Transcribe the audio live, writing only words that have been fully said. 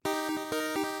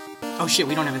Oh shit,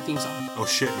 we don't have a theme song. Oh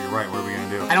shit, you're right. What are we gonna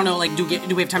do? I don't know, like, do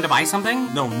we have time to buy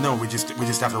something? No, we just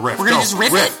have to riff. We're gonna just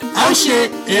riff it? Oh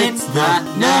shit, it's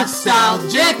the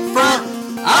Nostalgic Front,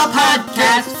 a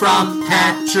podcast from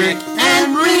Patrick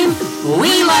and Reem.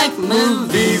 We like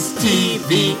movies,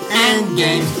 TV, and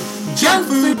games, junk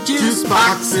food, juice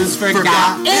boxes,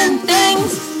 forgotten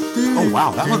things. Oh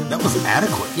wow, that was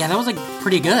adequate. Yeah, that was, like,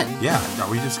 pretty good. Yeah, are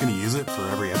we just gonna use it for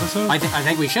every episode? I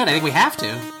think we should. I think we have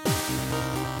to.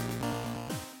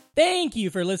 Thank you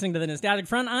for listening to the Nostalgic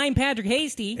Front. I'm Patrick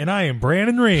Hasty. And I am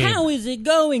Brandon Reed. How is it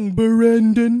going,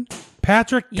 Brendan?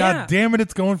 Patrick, Yeah. God damn it,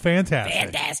 it's going fantastic.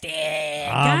 Fantastic.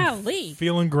 I'm Golly.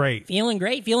 feeling great. Feeling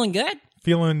great. Feeling good.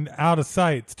 Feeling out of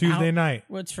sight. It's Tuesday night.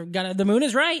 The moon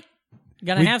is right.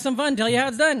 Gonna have some fun. Tell you how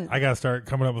it's done. I gotta start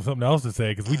coming up with something else to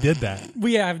say because we did that.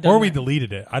 We have done Or we that.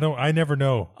 deleted it. I never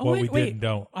know what we did and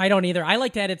don't. I don't either. I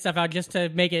like to edit stuff out just to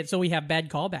make it so we have bad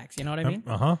callbacks. You know what I mean?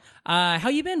 How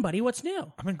you been, buddy? What's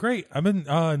new? I've been great. I've been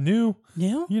new.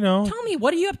 New? You know. Tell me,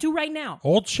 what are you up to right now?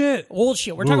 Old shit. Old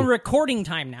shit. We're talking recording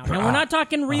time now. No, we're not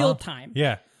talking real time.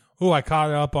 Yeah. Ooh, I caught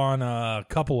up on a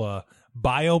couple of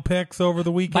biopics over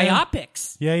the weekend.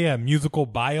 Biopics. Yeah. Musical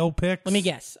biopics. Let me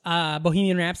guess.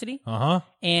 Bohemian Rhapsody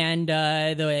and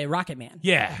the Rocket Man.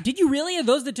 Yeah. Did you really? Are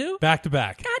those the two? Back to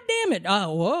back. God damn it.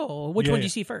 Oh, whoa. Which one did you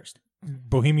see first?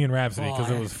 Bohemian Rhapsody because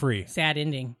it was free. Sad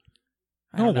ending.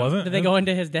 No, it wasn't. Did they go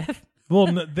into his death? Well,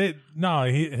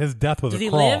 his death was Does a he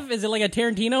crawl. live? Is it like a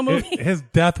Tarantino movie? His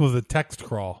death was a text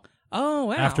crawl Oh,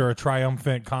 wow. after a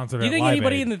triumphant concert Do you at think Live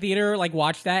anybody Aid. in the theater like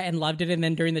watched that and loved it, and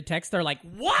then during the text they're like,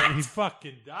 "What? He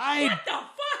fucking died. What the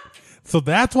fuck?" So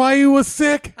that's why he was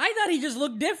sick? I thought he just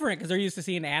looked different because they're used to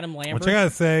seeing Adam Lambert. Which I gotta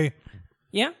say,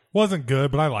 Yeah, wasn't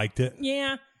good, but I liked it.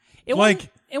 yeah. It Like,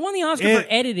 won the Oscar for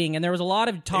editing, and there was a lot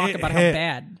of talk about how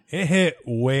bad. It hit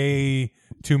way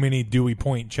too many Dewey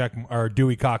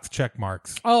Cox check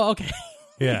marks. Oh, okay.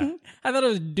 Yeah. I thought it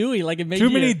was Dewey. Like it made Too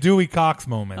you... many Dewey Cox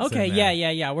moments. Okay, in there.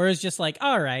 yeah. Where it's just like,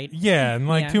 all right. Yeah, and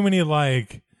like Yeah. too many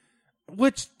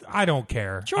which I don't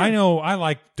care. Sure. I know I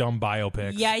like dumb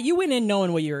biopics. Yeah, you went in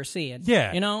knowing what you were seeing.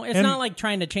 Yeah. You know, it's And- not like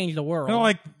trying to change the world. I don't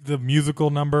like the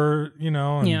musical number,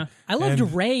 and, Yeah. I loved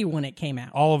and Ray when it came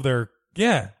out. all of their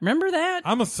Remember that?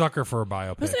 I'm a sucker for a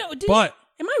biopic. But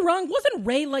am I wrong? Wasn't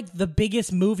Ray like the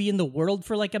biggest movie in the world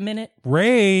for like a minute?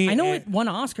 Ray, I know it won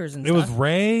Oscars and it stuff. was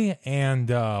Ray and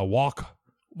Walk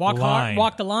the Line.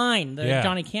 Walk the Line, the Yeah.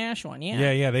 Johnny Cash one.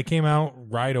 Yeah. Yeah, they came out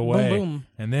right away. boom.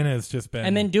 And then it's just been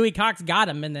And then Dewey Cox got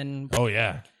him, and then oh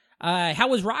yeah, how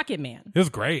was Rocket Man? it was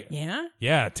great.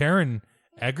 Yeah, Taron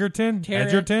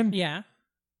Egerton. Yeah,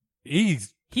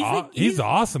 He's he's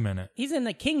awesome in it. he's in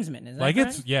the Kingsman. Is that Like right?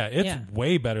 it's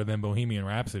way better than Bohemian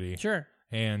Rhapsody. Sure.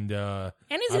 And isn't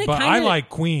it but kinda- I like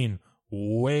Queen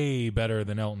way better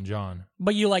than Elton John.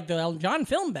 But you like the Elton John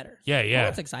film better. Yeah. Well,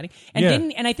 that's exciting.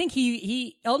 And Yeah. I think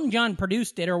he Elton John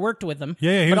produced it or worked with them.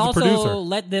 Yeah, he but was the also producer.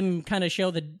 let them kind of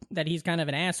show that he's kind of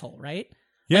an asshole, right?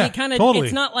 Yeah, Like, totally.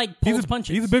 It's not like pulls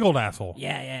punches. He's a big old asshole.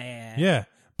 Yeah. Yeah.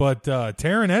 But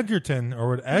Taron Egerton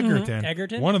or Egerton,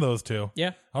 Egerton? one of those two.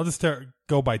 Yeah. I'll just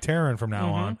go by Taron from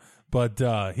now on.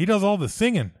 But he does all the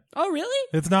singing. Oh, really?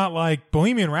 It's not like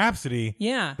Bohemian Rhapsody.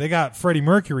 Yeah. They got Freddie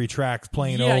Mercury tracks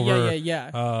playing Yeah, over.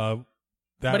 yeah.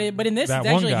 That, But in this, that it's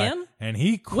one actually guy. him? And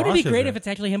he crushes Wouldn't it be great it. if it's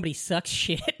actually him, but he sucks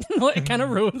shit? It kind of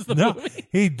ruins the No, movie.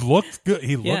 he looks good.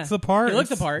 He looks the part. He looks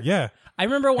the part. Yeah. I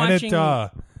remember watching.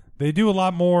 And they do a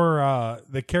lot more.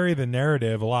 They carry the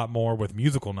narrative a lot more with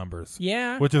musical numbers.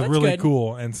 Yeah, which is that's really good.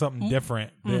 cool and something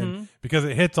different because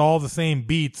it hits all the same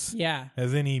beats. Yeah.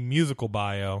 as any musical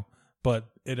bio, but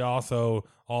it also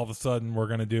all of a sudden we're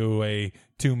gonna do a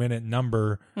 2-minute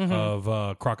number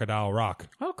of Crocodile Rock.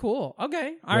 Oh, cool.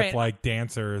 Okay. All with right. like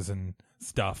dancers and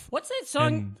stuff. What's that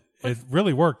song? And it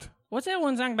really worked. What's that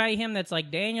one song by him that's like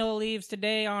Daniel leaves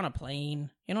today on a plane?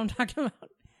 You know what I'm talking about?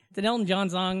 It's an Elton John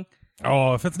song.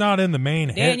 Oh, if it's not in the main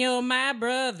hit, Daniel, my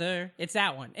brother. It's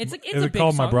that one. It's is a it big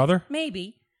called song. My Brother?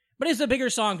 Maybe, but it's a bigger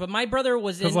song. But my brother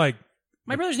was in. because like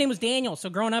My brother's name was Daniel, so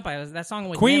growing up, that song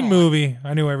was Queen Daniel. movie,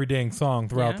 I knew every dang song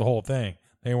throughout Yeah. the whole thing.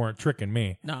 They weren't tricking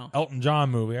me. No. Elton John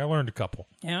movie, I learned a couple.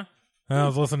 Yeah. And I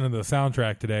was listening to the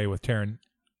soundtrack today with Taron.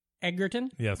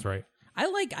 Egerton. Yes, right. I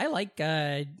like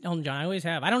Elton John. I always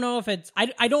have. I don't know if it's.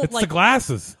 I don't It's like. the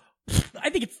glasses. I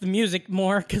think it's the music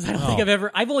more because I don't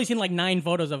think I've only seen like 9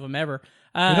 photos of him ever.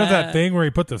 He does that thing where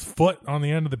he puts his foot on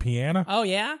the end of the piano. Oh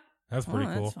yeah. That's pretty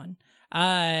cool. That's fun.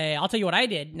 I'll tell you what I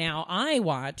did. Now I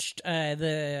watched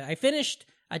I finished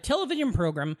a television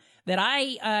program that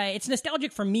it's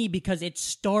nostalgic for me because it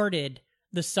started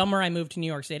the summer I moved to New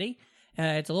York City.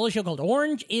 It's a little show called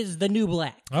Orange is the New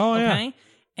Black. Oh, yeah. Okay?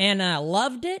 And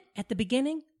loved it at the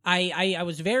beginning. I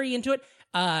was very into it.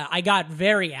 I got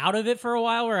very out of it for a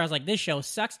while where I was like, this show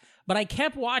sucks. But I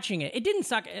kept watching it. It didn't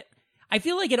suck. I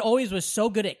feel like it always was so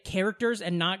good at characters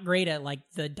and not great at like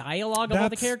the dialogue of all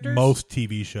the characters. Most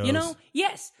TV shows. You know?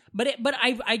 Yes. But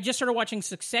I just started watching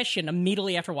Succession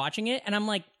immediately after watching it, and I'm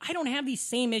like, I don't have these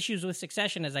same issues with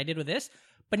Succession as I did with this.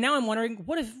 But now I'm wondering,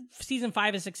 what if season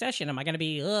 5 is Succession? Am I going to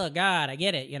be, oh God, I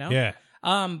get it, you know? Yeah.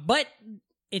 But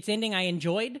its ending I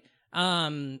enjoyed.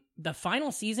 The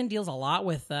final season deals a lot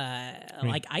with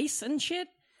like ICE and shit.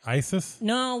 ISIS?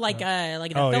 No, like the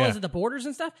fellas at the borders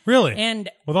and stuff. Really? And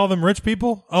with all them rich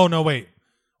people? Oh no, wait.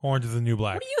 Orange is the New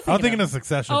Black. What are you I was thinking of? of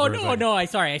Succession. Oh for a second. no,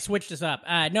 I switched this up.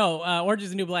 Orange is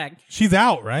the New Black. She's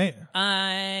out, right?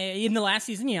 In the last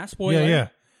season, yeah. Spoiler. Yeah.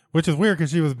 Which is weird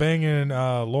because she was banging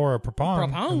Laura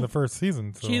Prepon in the first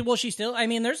season. So. She's still. I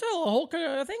mean, there's a whole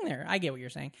thing there. I get what you're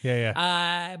saying.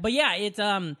 Yeah. But yeah,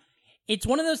 it's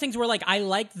one of those things where like I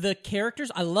like the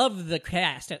characters. I love the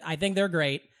cast. I think they're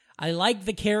great. I like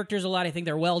the characters a lot. I think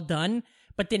they're well done.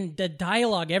 But then the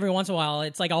dialogue every once in a while,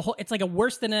 it's like it's like a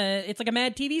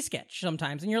Mad TV sketch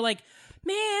sometimes, and you're like,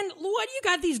 man, what you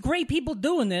got these great people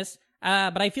doing this?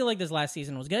 But I feel like this last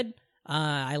season was good.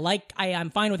 I'm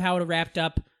fine with how it wrapped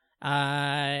up.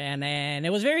 And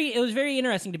it was very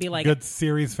interesting to be like good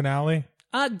series finale.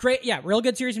 Great, yeah, real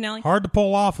good series finale. Hard to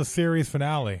pull off a series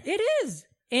finale. It is,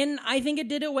 and I think it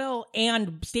did it well.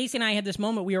 And Stacey and I had this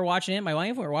moment. We were watching it. My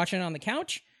wife, we were watching it on the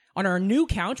couch, on our new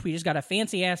couch. We just got a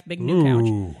fancy ass big new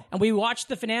couch, and we watched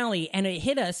the finale. And it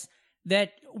hit us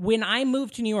that when I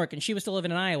moved to New York, and she was still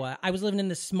living in Iowa, I was living in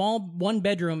this small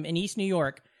 1-bedroom in East New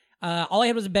York. All I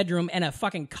had was a bedroom and a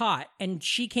fucking cot. And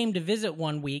she came to visit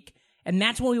one week. And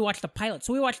that's when we watched the pilot.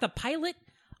 So we watched the pilot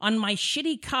on my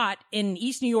shitty cot in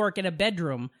East New York in a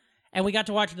bedroom, and we got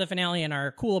to watch the finale in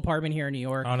our cool apartment here in New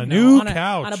York. On a new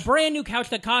couch. On a brand new couch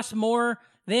that costs more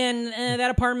than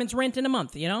that apartment's rent in a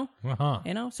month, you know? Uh-huh.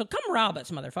 You know? So come rob us,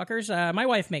 motherfuckers. My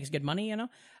wife makes good money, you know?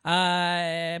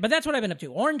 But that's what I've been up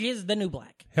to. Orange is the New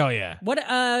Black. Hell yeah.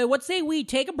 What say we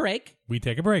take a break? We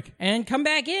take a break. And come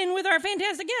back in with our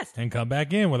fantastic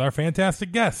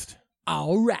guest.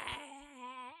 All right.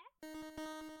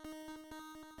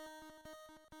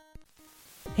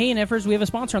 Hey, NFers, we have a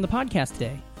sponsor on the podcast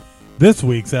today. This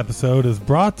week's episode is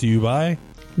brought to you by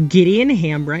Gideon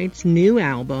Hambright's new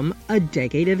album, A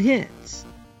Decade of Hits.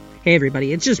 Hey,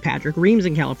 everybody, it's just Patrick, Reams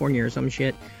in California or some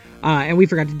shit. And we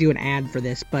forgot to do an ad for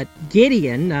this, but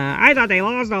Gideon, I thought they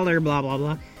lost all their blah, blah,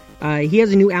 blah. He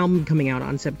has a new album coming out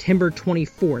on September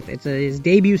 24th. It's his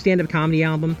debut stand-up comedy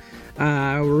album.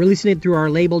 We're releasing it through our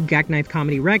label, Jackknife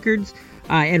Comedy Records.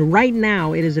 And right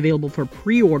now, it is available for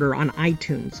pre-order on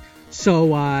iTunes. So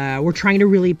we're trying to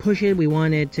really push it. We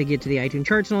want it to get to the iTunes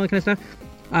charts and all that kind of stuff.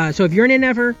 So if you're an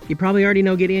NFer, you probably already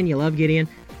know Gideon. You love Gideon.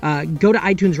 Go to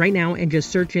iTunes right now and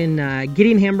just search in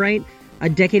Gideon Hambright, A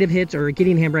Decade of Hits, or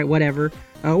Gideon Hambright, whatever.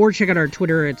 Or check out our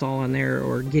Twitter. It's all on there.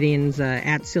 Or Gideon's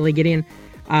at Silly Gideon,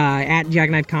 at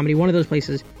Jackknife Comedy, one of those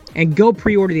places. And go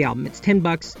pre-order the album. It's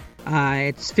 $10.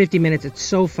 It's 50 minutes. It's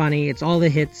so funny. It's all the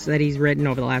hits that he's written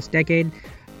over the last decade.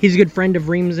 He's a good friend of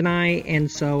Reams and I, and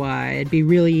so it'd be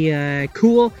really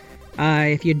cool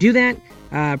if you do that.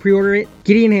 Pre-order it.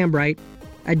 Gideon Hambright,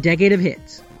 A Decade of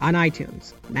Hits on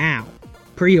iTunes. Now.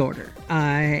 Pre-order.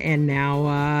 And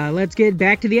now let's get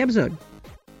back to the episode.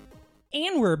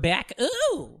 And we're back.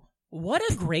 Ooh, what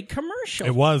a great commercial.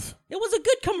 It was. It was a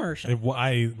good commercial.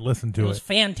 I listened to it. It was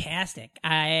fantastic.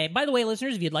 By the way,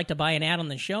 listeners, if you'd like to buy an ad on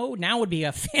the show, now would be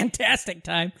a fantastic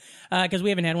time because we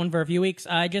haven't had one for a few weeks.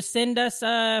 Just send us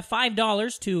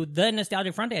 $5 to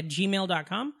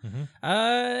thenostalgicfront@gmail.com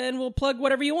and we'll plug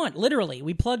whatever you want. Literally,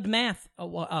 we plugged math a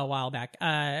while back.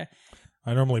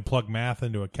 I normally plug math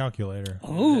into a calculator.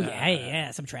 Oh,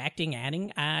 yeah. Subtracting,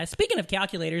 adding. Speaking of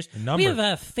calculators, we have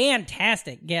a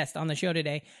fantastic guest on the show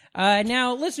today.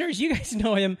 Now, listeners, you guys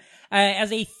know him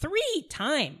as a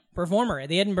 3-time performer at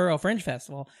the Edinburgh Fringe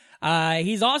Festival.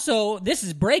 He's also, this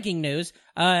is breaking news,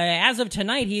 as of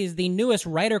tonight, he is the newest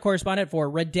writer-correspondent for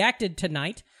Redacted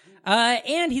Tonight.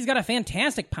 And he's got a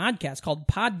fantastic podcast called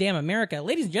Pod Damn America.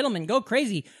 Ladies and gentlemen, go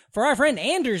crazy for our friend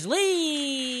Anders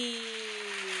Lee!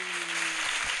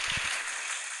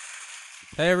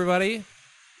 Hey, everybody.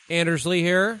 Anders Lee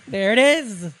here. There it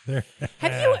is.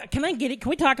 Can I get it? Can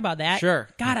we talk about that? Sure.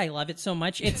 God, I love it so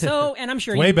much. It's so, and I'm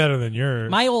sure way better than yours.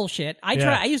 My old shit.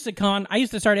 I used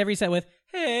to start every set with,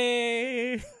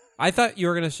 hey. I thought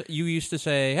you used to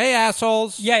say, hey,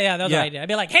 assholes. Yeah, that's what I did. I'd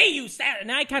be like, hey, you sat,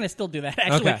 and I kind of still do that,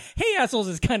 actually. Okay. Hey, assholes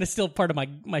is kind of still part of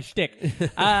my shtick.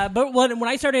 But when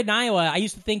I started in Iowa, I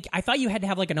thought you had to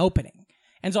have like an opening.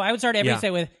 And so I would start every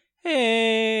set with,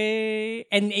 hey,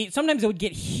 and sometimes it would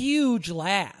get huge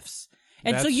laughs.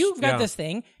 And so That's- you've got yeah. this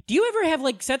thing. Do you ever have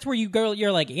like sets where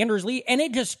you're like Anders Lee and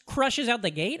it just crushes out the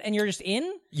gate and you're just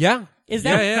in? Yeah. Is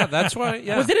that- Yeah, that's why.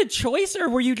 Yeah. Was it a choice or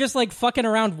were you just like fucking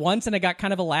around once and it got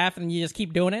kind of a laugh and you just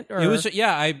keep doing it? Or? It was,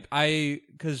 yeah,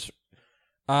 because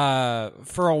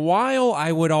for a while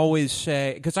I would always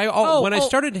say, because when I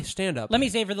started stand up, Let me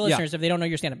say for the Yeah. listeners, if they don't know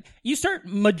your stand up, you start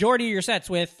majority of your sets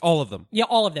with all of them. Yeah,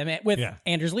 all of them with Yeah.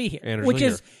 Anders Lee here, Anders which Lee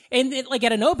is and like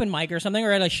at an open mic or something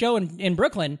or at a show in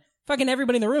Brooklyn, fucking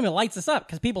everybody in the room it lights us up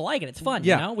because people like it. It's fun.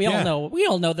 Yeah. You know, we Yeah.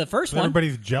 all know the first one.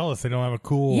 Everybody's jealous. They don't have a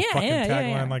cool fucking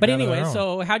tagline like but that. of anyway, their own.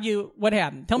 so what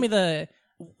happened? Tell me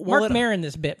Mark Maron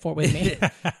this bit with me.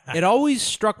 It always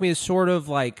struck me as sort of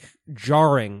like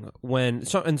jarring when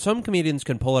some comedians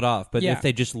can pull it off, but Yeah. if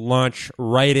they just launch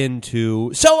right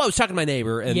into I was talking to my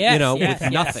neighbor and Yes, with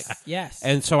yes, nothing. Yes.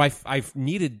 And so I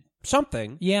needed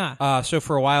something. Yeah. So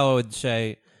for a while I would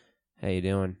say, "How you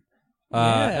doing?"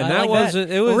 Yeah, and I that like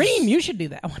wasn't. It was Reem, you should do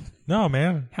that one. no,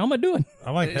 man. How am I doing?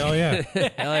 I like hell yeah.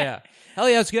 hell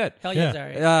yeah, it's good. Hell yeah,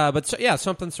 Yeah. sorry. But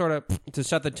something sort of to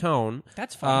set the tone.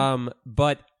 That's fun.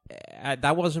 But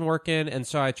that wasn't working, and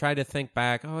so I tried to think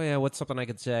back. Oh yeah, what's something I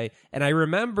could say? And I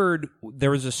remembered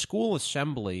there was a school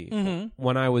assembly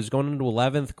when I was going into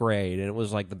 11th grade, and it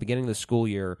was like the beginning of the school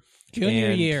year,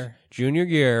 Junior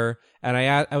year, and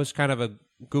I was kind of a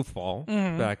goofball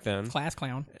back then. Class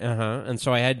clown. And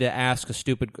so I had to ask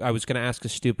I was going to ask a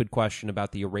stupid question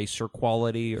about the eraser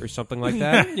quality or something like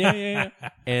that. Yeah.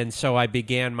 And so I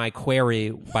began my query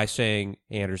by saying,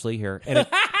 Anders Lee here.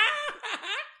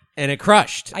 And it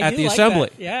crushed I at do the like assembly.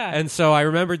 that, yeah. And so I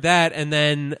remembered that, and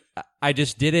then I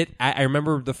just did it. I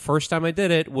remember the first time I did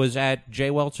it was at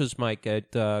Jay Welch's mic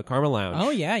at Karma Lounge. Oh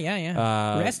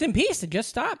yeah. Rest in peace. It just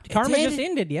stopped. Karma did? just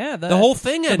ended. Yeah, The whole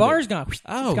thing The ended. bar's gone.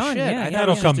 Oh, It's gone. shit. Yeah, I yeah, thought That'll it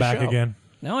was yeah. come just a back show. again.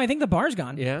 No, I think the bar's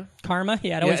gone. Yeah. Karma.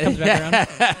 Yeah, it always comes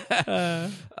back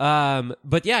around.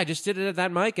 But yeah, I just did it at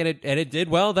that mic, and it did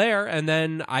well there. And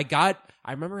then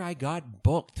I remember I got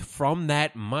booked from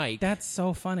that mic. That's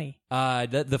so funny.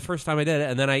 The first time I did it,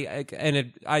 and then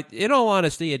I in all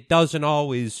honesty, it doesn't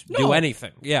always do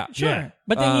anything. Yeah, Sure. Yeah.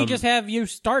 But then you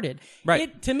started.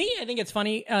 Right. To me, I think it's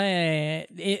funny.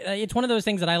 It's one of those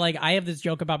things that I like. I have this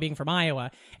joke about being from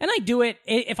Iowa, and I do it.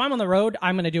 If I'm on the road,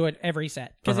 I'm going to do it every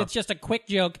set because it's just a quick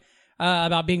joke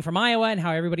about being from Iowa and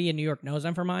how everybody in New York knows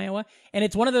I'm from Iowa. And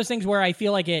it's one of those things where I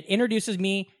feel like it introduces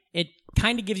me. It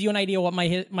kind of gives you an idea what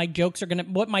my jokes are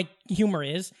what my humor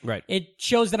is. Right. It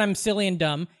shows that I'm silly and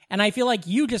dumb, and I feel like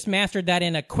you just mastered that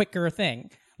in a quicker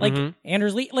thing. Like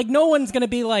Anders Lee, like no one's gonna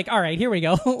be like, all right, here we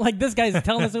go. Like this guy's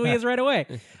telling us who he is right away.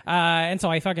 And so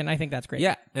I think that's great.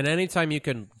 yeah. And anytime you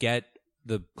can get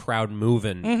the crowd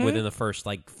moving within the first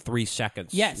like 3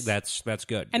 seconds, Yes. that's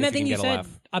good. And if that thing can you get a said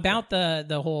laugh. about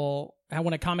the whole how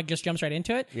when a comic just jumps right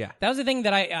into it. Yeah. That was the thing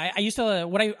that I used to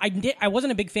what I did. I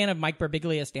wasn't a big fan of Mike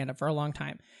Birbiglia stand up for a long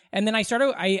time, and then I started.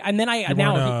 You weren't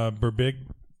a Burbig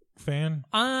fan?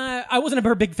 I wasn't a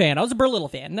Burr Big fan. I was a Burr Little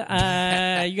fan.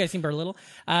 You guys seen Burr Little?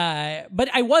 But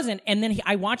I wasn't. And then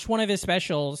I watched one of his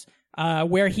specials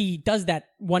where he does that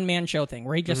one-man show thing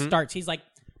where he just starts. He's like,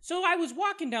 so I was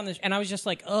walking down this, and I was just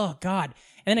like, oh, God.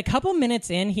 And then a couple minutes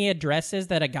in, he addresses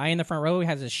that a guy in the front row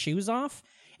has his shoes off.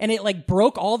 And it like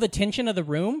broke all the tension of the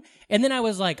room. And then I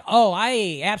was like, oh,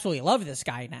 I absolutely love this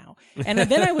guy now. And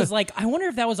then I was like, I wonder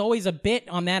if that was always a bit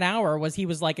on that hour was he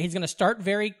was like, he's going to start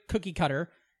very cookie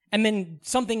cutter. And then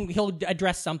he'll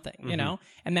address something, you know?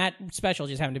 And that special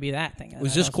just happened to be that thing.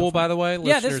 Was this cool, by the way?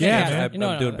 Yeah, this Listeners, yeah,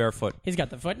 I'm doing barefoot. He's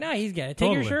got the foot. No, he's got it. Take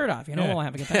Totally. your shirt off. You know, Yeah. we'll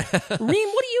have a good time. Reem,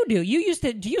 what do? You used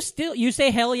to, you say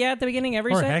hell yeah at the beginning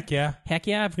every Or set? heck yeah. Heck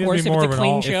yeah, of Gives course, me if more it's a of an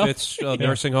clean all- show. If it's a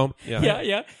nursing home. Yeah.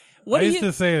 yeah. What I do used you,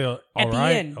 to say all at the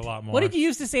right end? a lot more. What did you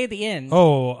used to say at the end?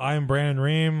 Oh, I'm Brandon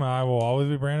Ream. I will always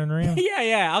be Brandon Ream.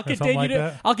 Yeah. Or something like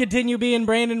that. I'll continue being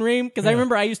Brandon Ream because I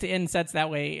remember I used to end sets that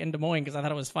way in Des Moines because I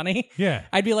thought it was funny. Yeah.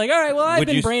 I'd be like, all right, well, I've Would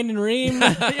been you- Brandon Ream,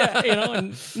 yeah,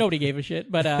 and nobody gave a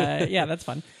shit. But yeah, that's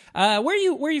fun. Where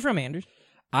are you from, Anders?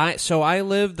 So I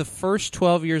lived the first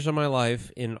 12 years of my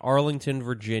life in Arlington,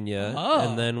 Virginia,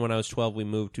 and then when I was 12, we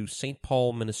moved to St.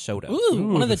 Paul, Minnesota. Ooh,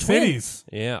 one of the twins. cities.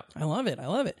 Yeah. I love it.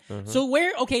 So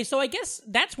so I guess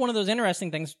that's one of those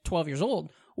interesting things. 12 years old.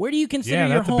 Where do you consider Yeah,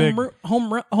 your that's a big-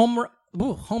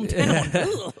 hometown?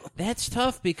 Ugh. That's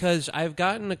tough because I've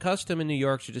gotten accustomed in New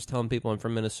York to just telling people I'm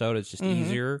from Minnesota. It's just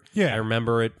easier. Yeah. I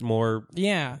remember it more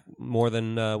Yeah.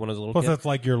 than when I was a little Plus, kid. that's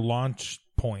like your launch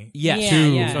point. Yes. Yeah,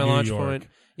 yeah. It's my New launch York. point.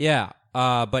 Yeah.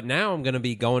 But now I'm going to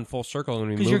be going full circle. I'm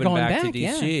going to be 'Cause you're moving going back to back,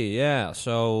 DC. Yeah.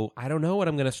 So I don't know what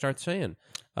I'm going to start saying.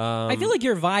 I feel like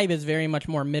your vibe is very much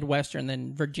more Midwestern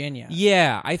than Virginia.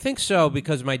 Yeah, I think so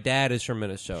because my dad is from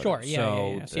Minnesota. Sure, yeah,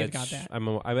 so yeah. So you've got that. I'm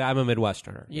a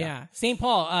Midwesterner. Yeah. St.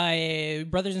 Paul,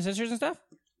 brothers and sisters and stuff?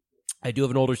 I do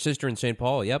have an older sister in St.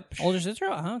 Paul. Yep. Older sister?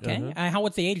 Okay.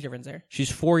 What's the age difference there?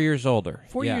 She's 4 years older.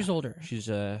 4 years older. She's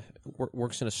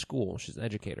works in a school. She's an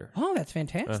educator. Oh, that's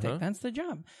fantastic. That's the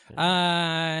job.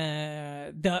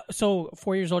 So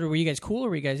 4 years older, were you guys cool or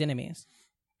were you guys enemies?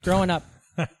 Growing up.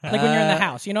 Like when you're in the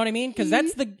house, you know what I mean? Because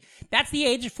that's the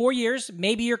age of 4 years.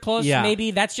 Maybe you're close. Yeah.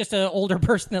 Maybe that's just an older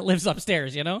person that lives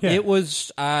upstairs. You know? Yeah. It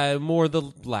was more the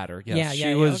latter. Yes. Yeah,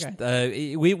 She was.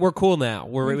 okay. We're cool now.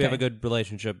 We Okay. have a good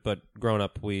relationship, but growing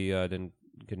up, we didn't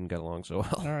get along so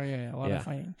well. Oh yeah, a lot Yeah. of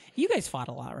fighting. You guys fought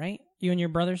a lot, right? You and your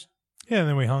brothers. Yeah, and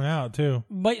then we hung out too.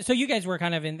 But so you guys were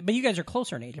kind of but you guys are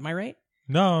closer in age. Am I right?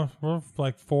 No, we're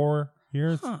like 4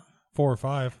 years, Huh. 4 or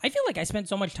 5. I feel like I spent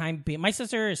so much time. My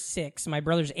sister is 6. My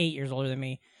brother's 8 years older than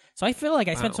me. So I feel like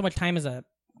I spent so much time as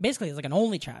basically as like an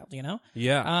only child. You know?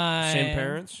 Yeah. Same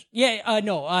parents. Yeah.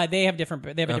 No. They have different.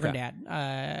 They have a different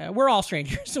dad. We're all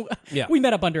strangers. So Yeah. we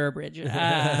met up under a bridge.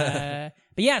 But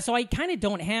yeah. So I kind of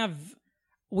don't have.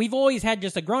 We've always had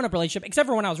just a grown-up relationship, except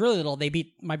for when I was really little.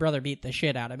 My brother beat the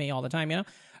shit out of me all the time, you know.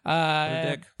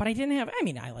 dick. But I didn't have. I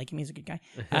mean, I like him; he's a good guy.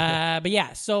 But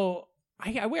yeah, so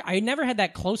I never had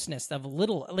that closeness of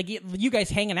little like you guys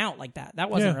hanging out like that. That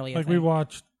wasn't really a like thing. we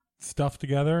watched stuff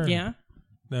together. And Yeah.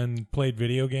 Then played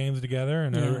video games together,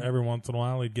 and Yeah. every once in a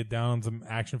while he'd get down on some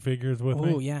action figures with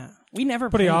me. Oh yeah, we never.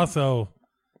 But he played- also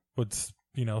would,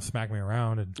 smack me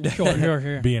around and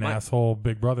sure. be an asshole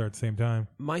big brother at the same time.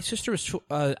 My sister was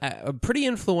pretty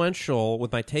influential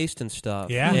with my taste and stuff.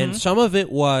 Yeah? And some of it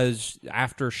was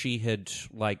after she had,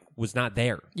 was not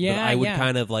there. Yeah, But I would yeah.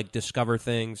 kind of, discover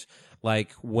things.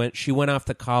 Like, when she went off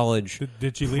to college...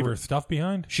 Did she leave her stuff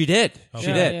behind? She did. She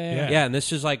Okay. did. Yeah. Yeah, and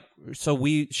this is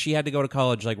she had to go to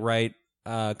college, right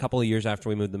a couple of years after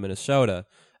we moved to Minnesota.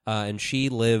 And she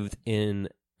lived in...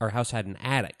 Our house had an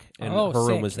attic, and Oh, her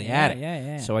room sick. was the Yeah, attic.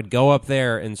 yeah. So I'd go up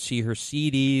there and see her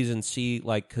CDs and see,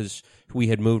 because we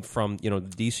had moved from, the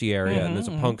D.C. area, and there's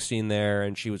a punk scene there,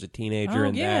 and she was a teenager Oh,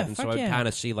 in yeah, that. And so fuck I'd yeah. kind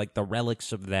of see, the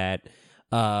relics of that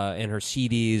in her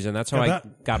CDs, and that's how Yeah, I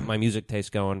got my music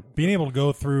taste going. Being able to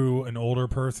go through an older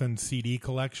person's CD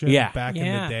collection back in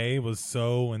Yeah. the day was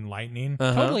so enlightening.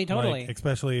 Totally. Like,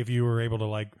 especially if you were able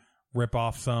to, rip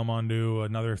off some onto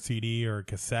another CD or a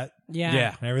cassette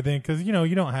Yeah. and everything. Because, you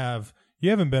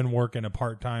haven't been working a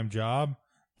part-time job,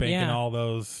 banking Yeah. all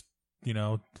those,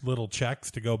 little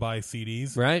checks to go buy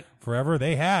CDs Right? forever.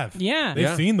 They have. Yeah. They've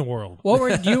Yeah. seen the world.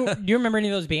 Do you remember any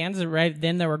of those bands that right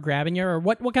then that were grabbing you, or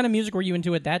what kind of music were you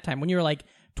into at that time when you were like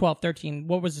 12, 13?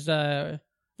 What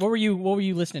were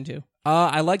you listening to?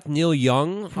 I liked Neil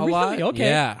Young a lot. Really? Okay.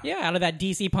 Yeah. Out of that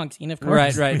DC punk scene, of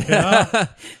course. Right.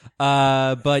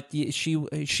 But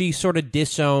she sort of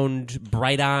disowned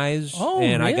Bright Eyes, Oh,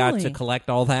 and I got really? to collect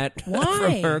all that Why?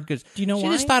 from her because Do you know she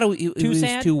why? just thought it Too was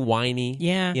sad? too whiny.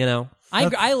 Yeah.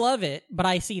 I love it, but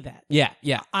I see that. Yeah.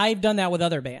 I've done that with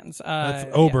other bands.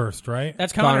 That's Oberst, right?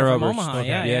 That's Connor from Oberst. Omaha.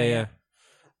 Okay. Yeah.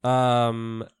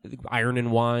 Iron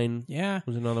and Wine Yeah.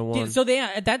 was another one. So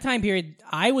at that time period,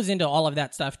 I was into all of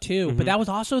that stuff too, Mm-hmm. but that was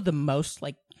also the most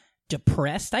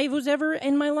depressed I was ever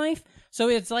in my life. So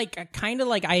it's kind of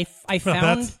like I found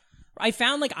That's- I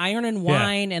found Iron and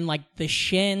Wine and the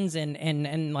Shins and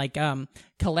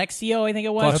Calexio, I think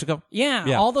it was. Calexico? Yeah,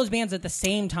 Yeah. all those bands at the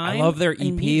same time. I love their EP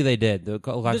And they did. The this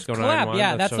Calexico collab, 9-1.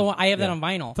 yeah, that's so- the one. I have that yeah. on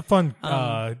vinyl. It's a fun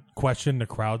question to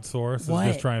crowdsource. Is What?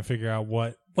 just try and figure out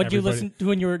what What you everybody- listen to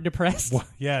when you were depressed?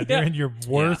 Yeah, during your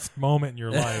worst moment in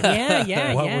your life.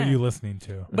 Yeah. What were you listening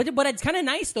to? But it's kind of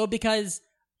nice though because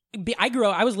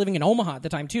I was living in Omaha at the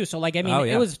time too, so Oh,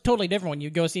 yeah. it was totally different when you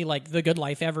go see The Good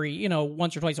Life every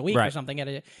once or twice a week or Right. something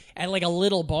at a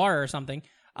little bar or something.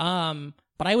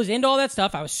 But I was into all that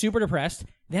stuff. I was super depressed.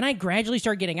 Then I gradually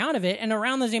started getting out of it, and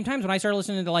around the same times when I started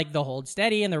listening to the Hold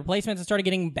Steady and the Replacements, I started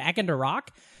getting back into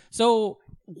rock. So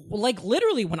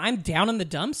literally when I'm down in the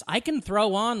dumps, I can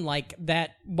throw on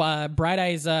that Bright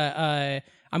Eyes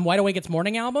I'm Wide Awake It's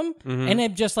Morning album, Mm-hmm. and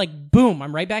it just boom,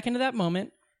 I'm right back into that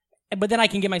moment. But then I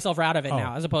can get myself out of it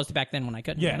now, as opposed to back then when I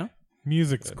couldn't. Yeah. You know?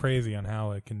 Music's crazy on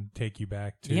how it can take you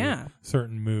back to Yeah.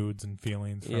 certain moods and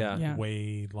feelings from Yeah.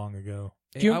 way long ago.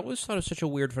 you- I always thought it was such a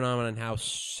weird phenomenon how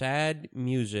sad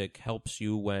music helps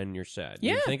you when you're sad.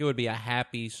 Yeah. You think it would be a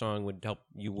happy song would help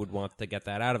you would want to get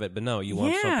that out of it, but no, you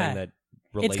want Yeah. something that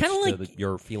relates kinda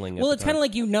your feeling. Well, it's kind of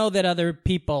like that other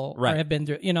people Right. have been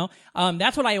through.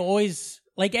 That's what I always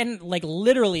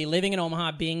literally living in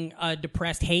Omaha, being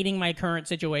depressed, hating my current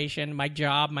situation, my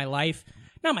job, my life.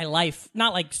 Not my life,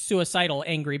 not like suicidal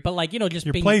angry, but like, just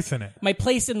Your being place in it. my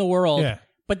place in the world. Yeah.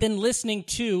 But then listening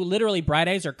to literally Bright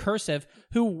Eyes or Cursive,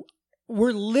 who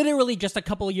were literally just a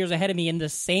couple of years ahead of me in the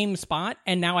same spot,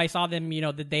 and now I saw them,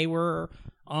 that they were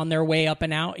on their way up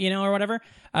and out, or whatever.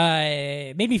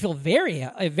 Made me feel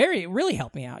really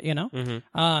helped me out,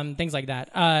 things like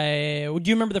that. Do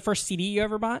you remember the first CD you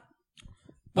ever bought?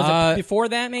 Was it before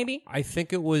that, maybe? I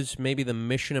think it was maybe the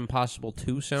Mission Impossible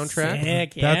 2 soundtrack.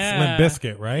 Sick, yeah. That's Limp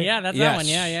Bizkit, right? Yeah, that's Yes. that one.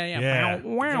 Yeah. Yeah.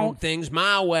 Doing things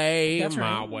my way, That's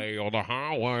my right. way or the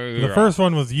highway. The first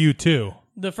one was U2.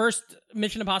 The first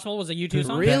Mission Impossible was a U2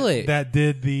 song? Really? That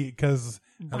did because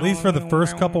at least for the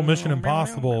first couple Mission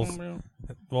Impossibles,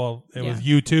 well, it was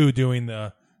U2 doing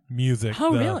the music.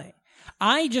 Oh, really?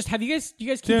 Do you guys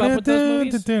keep up with those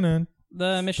movies?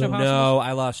 The Mission Impossible? No,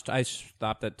 I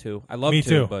stopped at 2. I love Me 2,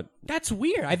 too. but That's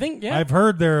weird. I think, yeah. I've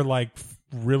heard they're like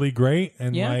really great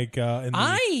and Yeah. like in the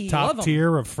I love top 'em.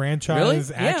 tier of franchise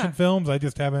Really? action Yeah. films. I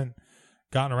just haven't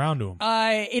gotten around to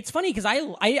them. It's funny because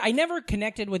I never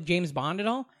connected with James Bond at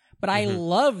all, but I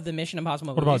love the Mission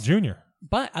Impossible What movies. about Junior?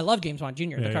 But I love James Bond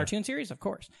Jr., the yeah. cartoon series, of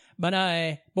course. But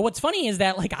what's funny is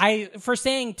that for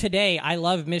saying today I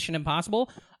love Mission Impossible,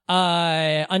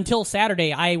 until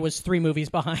Saturday I was 3 movies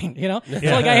behind. So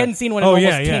I hadn't seen one in almost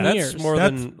 10 that's years. more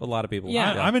than a lot of people.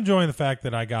 Yeah. I'm enjoying the fact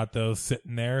that I got those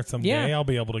sitting there. Someday Yeah. I'll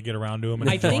be able to get around to them and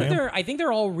I enjoy think 'em. I think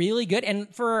they're all really good,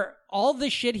 and for all the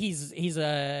shit he's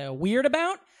weird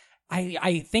about.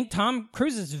 I think Tom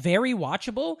Cruise is very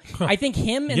watchable. I think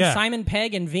him and Yeah. Simon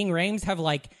Pegg and Ving Rhames have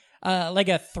like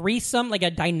a threesome, like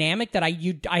a dynamic that I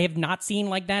have not seen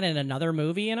like that in another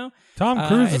movie. Tom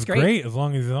Cruise it's is great as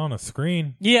long as he's on a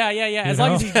screen. Yeah. As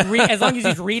long as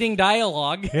he's reading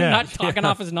dialogue, Yeah. not talking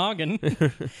off his noggin.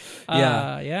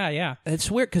 Yeah. It's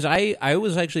weird because I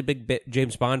was actually a big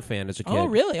James Bond fan as a kid. Oh,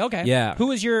 really? Okay. Yeah. Who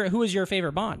was your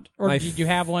favorite Bond? Or did you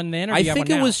have one then? Or I do you have think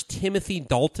one it now? was Timothy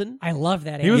Dalton. I love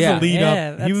that. He was area. the lead Yeah,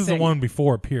 up. He that's was the sick. one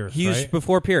before Pierce. He was right?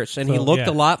 before Pierce, and he So, looked yeah.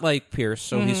 a lot like Pierce,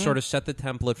 so he sort of set the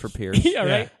template for Pierce. Yeah,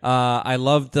 right. I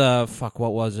loved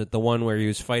what was it? The one where he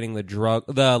was fighting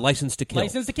the License to Kill.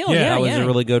 License to Kill. Yeah, Yeah, that was a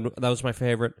really good. That was my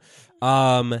favorite.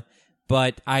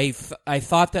 But I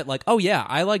thought that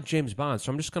I like James Bond,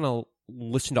 so I'm just gonna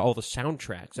listen to all the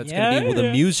soundtracks. That's gonna be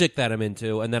the music that I'm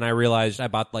into. And then I realized I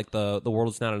bought the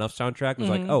World Is Not Enough soundtrack. I was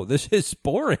like, oh, this is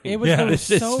boring. It was, Yeah, it was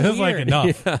so it was like weird.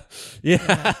 enough.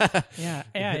 Yeah.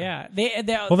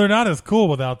 Well, they're not as cool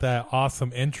without that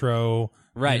awesome intro,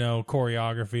 Right.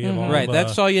 choreography of all Right, the,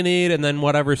 that's all you need, and then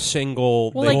whatever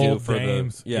single Well, they like- do Old for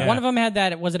James. the yeah. One of them had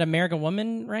that. Was it American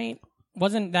Woman? Right?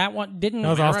 Wasn't that one? Didn't That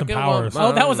was Austin American Powers.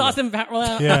 Woman. Oh, that was Austin.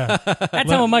 Well, Yeah. that's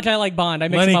how much I like Bond. I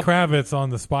mix Lenny them up. Kravitz on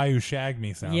the Spy Who Shagged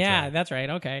Me soundtrack. Yeah, that's right.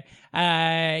 Okay.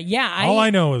 All I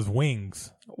know is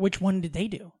Wings. Which one did they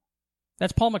do?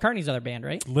 That's Paul McCartney's other band,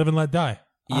 right? Live and Let Die.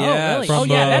 Oh, Yeah, really? From, Oh,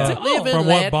 yeah, that's it. Live and From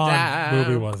Let what Bond Die.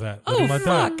 movie was that? Live Oh and Let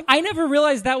Die. fuck! I never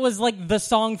realized that was like the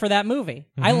song for that movie.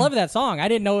 I love that song. I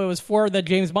didn't know it was for the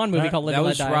James Bond movie called Live That and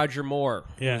was Let Die. Roger Moore.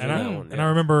 Yeah, Was and in I that one, and I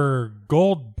remember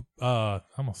I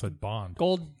almost said Bond.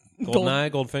 Goldeneye,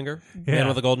 Goldfinger, Yeah. Man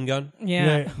with a Golden Gun.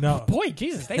 Yeah. No. Boy,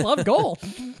 Jesus, they love gold.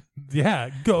 Yeah,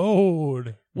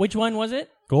 Gold. Which one was it?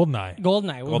 Goldeneye.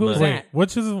 Goldeneye. Who was Goldeneye. Wait, that?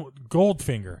 which is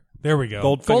Goldfinger? There we go.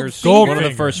 Goldfinger's Goldfinger? one of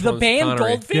the first The ones. band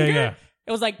Connery. Goldfinger? Yeah.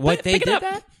 It was like, What, they pick it did up.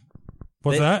 that?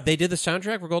 What's that? They did the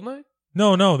soundtrack for Goldeneye?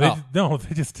 No, they Oh.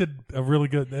 they just did a really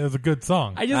good. It was a good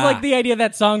song. I just like the idea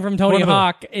that song from Tony One of the-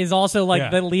 Hawk is also like Yeah.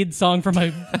 the lead song from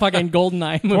a fucking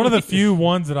Goldeneye movie. One of the few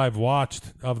ones that I've watched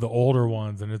of the older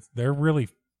ones, and they're really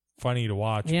funny to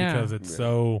watch Yeah. because it's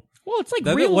so. Well, it's like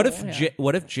Then real. what if yeah.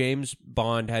 what if James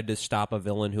Bond had to stop a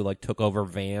villain who took over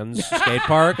Van's skate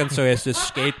park, and so he has to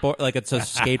skateboard it's a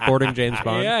skateboarding James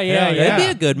Bond? Yeah, Yeah, That'd yeah. be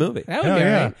a good movie. That would Hell be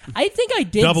yeah. alright. I think I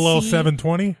did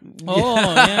 00720? Oh,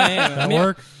 yeah. That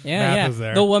work? Yeah, Math yeah. is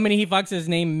there. The woman he fucks is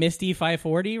named Misty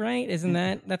 540, right? Isn't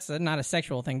that's not a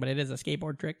sexual thing, but it is a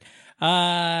skateboard trick.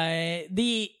 I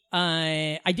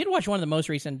did watch one of the most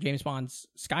recent James Bond's,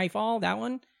 Skyfall, that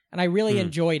one, and I really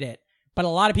enjoyed it. But a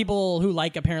lot of people who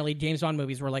like apparently James Bond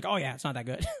movies were like, "Oh yeah, it's not that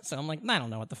good." So I'm like, I don't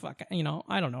know what the fuck,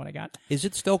 I don't know what I got. Is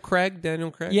it still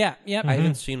Daniel Craig? Yeah, yeah. I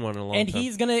haven't seen one in a long And time.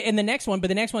 he's gonna in the next one, but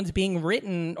the next one's being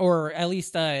written, or at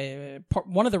least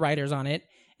one of the writers on it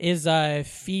is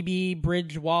Phoebe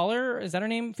Bridge-Waller. Is that her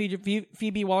name?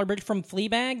 Phoebe Waller-Bridge from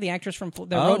Fleabag, the actress from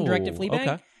the wrote and directed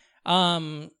Fleabag.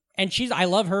 Okay. And I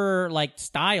love her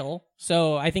style,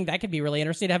 so I think that could be really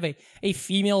interesting to have a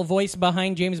female voice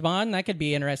behind James Bond. That could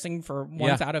be interesting for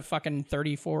once Yeah. out of fucking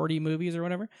 30, 40 movies or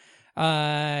whatever.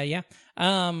 Yeah.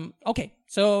 Okay.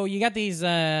 So you got these.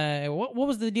 What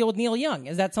was the deal with Neil Young?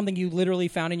 Is that something you literally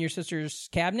found in your sister's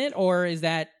cabinet, or is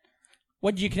that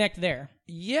what did you connect there?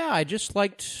 Yeah, I just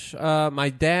liked my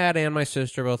dad and my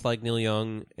sister both like Neil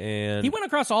Young, and He went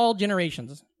across all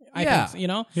generations. I Yeah. think, you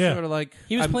know? Yeah. sort of like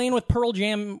He was playing with Pearl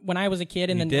Jam when I was a kid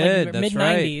in the did, that's mid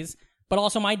 90s. But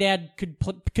also, my dad could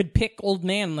pick Old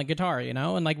Man on the guitar, you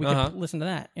know, and like we could listen to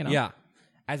that, you know. Yeah.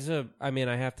 I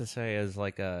have to say,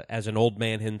 as an old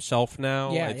man himself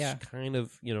now, Yeah, it's yeah. kind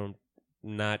of,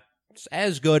 not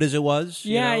as good as it was.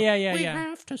 you Yeah, know? yeah. We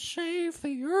have to save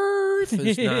the earth.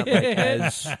 It's not like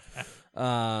as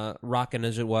rocking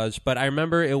as it was. But I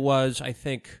remember it was, I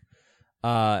think,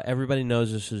 Everybody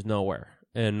Knows This Is Nowhere.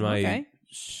 And my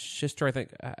sister, I think,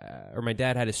 or my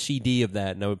dad had a CD of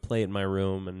that, and I would play it in my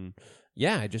room. And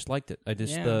yeah, I just liked it.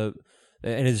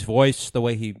 And his voice, the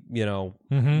way he,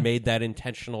 made that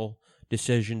intentional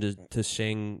decision to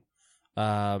sing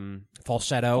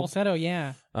falsetto. Falsetto,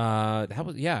 yeah.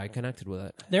 I connected with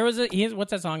it. There was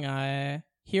what's that song?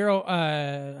 Hero.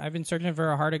 I've been searching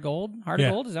for a heart of gold. Heart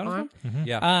of gold. Is that what it's called?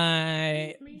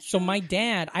 Yeah. So my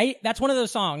dad, that's one of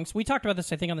those songs. We talked about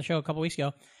this, I think, on the show a couple weeks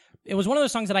ago. It was one of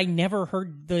those songs that I never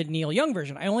heard the Neil Young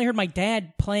version. I only heard my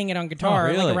dad playing it on guitar,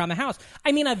 really? like around the house.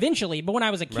 I mean, eventually, but when I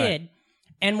was a kid. Right.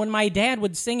 And when my dad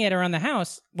would sing it around the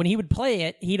house, when he would play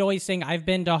it, he'd always sing, "I've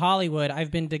been to Hollywood, I've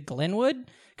been to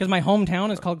Glenwood," because my hometown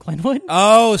is called Glenwood.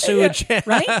 Oh, sewage.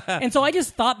 Right? And so I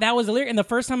just thought that was a lyric. And the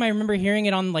first time I remember hearing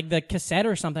it on like the cassette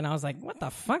or something, I was like, what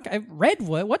the fuck?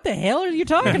 Redwood? What the hell are you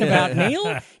talking about,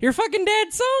 Neil? Your fucking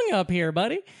dad's song up here,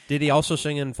 buddy. Did he also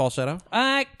sing in falsetto?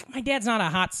 My dad's not a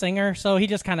hot singer, so he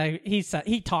just kind of,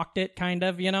 he talked it kind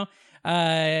of, you know.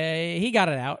 He got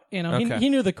it out, you know. Okay. He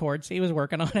knew the chords. He was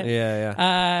working on it.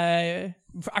 Yeah.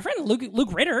 Our friend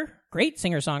Luke Ritter, great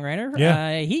singer-songwriter.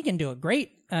 Yeah. He can do a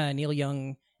great Neil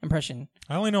Young impression.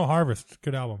 I only know Harvest.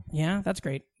 Good album. Yeah, that's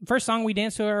great. First song we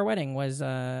danced to at our wedding was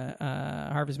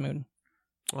Harvest Moon.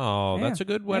 Oh, Yeah. that's a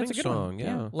good wedding That's a good song. one.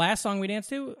 Yeah. Last song we danced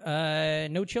to,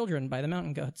 No Children by the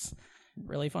Mountain Goats.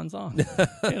 Really fun song.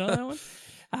 You know that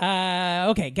one?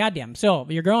 Okay, goddamn. So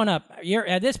you're growing up. You're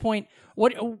at this point.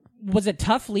 What was it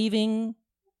tough leaving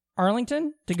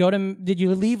Arlington to go to? Did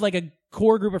you leave like a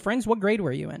core group of friends? What grade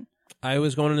were you in? I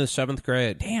was going into 7th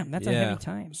grade. Damn, that's a heavy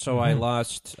time. So I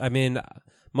lost. I mean,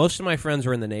 most of my friends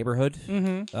were in the neighborhood.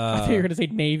 I thought you were going to say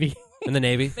Navy. In the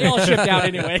Navy. They all shipped out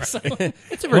anyway. So.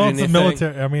 It's a Well, Virginia it's the thing.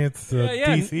 military. I mean, it's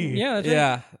yeah, DC. Yeah, that's right.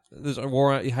 Yeah. There's a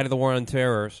war. Height of the war on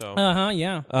terror. So.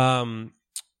 Yeah.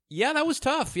 Yeah, that was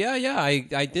tough. Yeah. I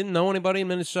didn't know anybody in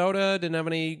Minnesota. Didn't have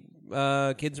any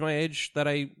kids my age that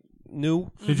I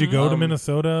knew. Did you go to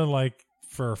Minnesota like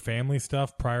for family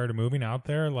stuff prior to moving out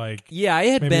there? Like, Yeah, I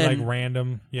had maybe been. like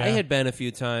random. Yeah, I had been a few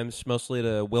times, mostly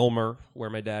to Wilmer, where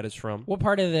my dad is from. What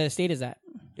part of the state is that?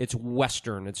 It's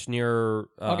western. It's near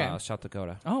Okay. South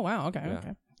Dakota. Oh, wow. Okay.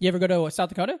 You ever go to South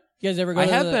Dakota? You guys ever go I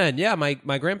to have the... been. Yeah,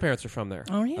 my grandparents are from there.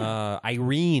 Oh, yeah.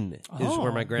 Irene is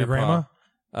where my Your grandma?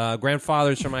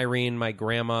 grandfather's from Irene. My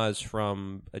grandma is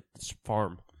from a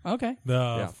farm. Okay.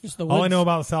 Just the All I woods. know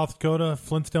about South Dakota,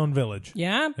 Flintstone Village.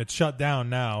 Yeah? It's shut down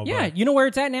now. Yeah. but You know where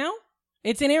it's at now?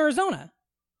 It's in Arizona.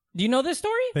 Do you know this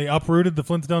story? they uprooted the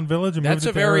Flintstone Village and That's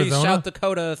moved a it to very Arizona. South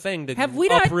Dakota thing to Have we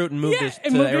not uproot and move this to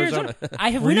and move Arizona.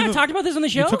 Have Were we you not the- talked about this on the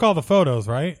show? You took all the photos,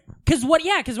 right? Because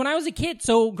when I was a kid,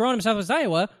 so growing up in Southwest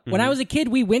Iowa, when I was a kid,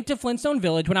 we went to Flintstone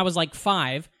Village when I was like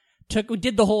 5. We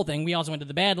did the whole thing. We also went to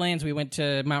the Badlands. We went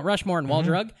to Mount Rushmore and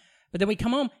Waldrug. But then we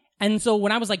come home, and so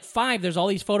when I was like 5, there's all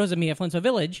these photos of me at Flintstone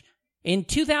Village. In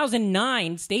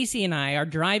 2009, Stacy and I are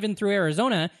driving through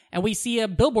Arizona, and we see a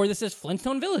billboard that says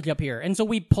Flintstone Village up here. And so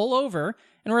we pull over,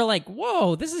 and we're like,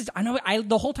 "Whoa, this is!" I know.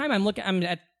 The whole time I'm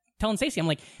telling Stacy, I'm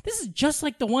like, "This is just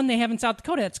like the one they have in South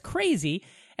Dakota. That's crazy."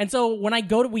 And so when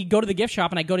we go to the gift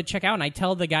shop, and I go to check out, and I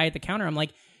tell the guy at the counter, I'm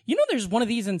like, "You know, there's one of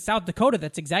these in South Dakota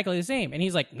that's exactly the same." And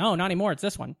he's like, "No, not anymore. It's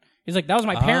this one." He's like, "That was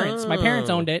my parents. My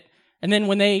parents owned it." And then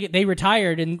when they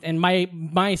retired, and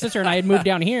my sister and I had moved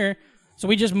down here. So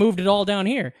we just moved it all down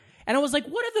here. And I was like,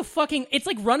 what are the fucking... It's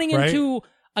like running Right? into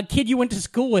a kid you went to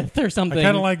school with or something. I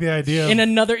kind of like the idea. in of,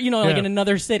 another, like Yeah. in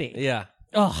another city. Yeah.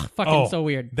 Ugh, fucking oh, so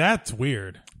weird. That's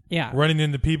weird. Yeah. Running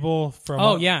into people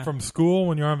from from school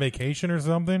when you're on vacation or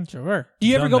something. Sure. Do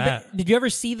you ever Done go that. back? Did you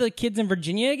ever see the kids in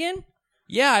Virginia again?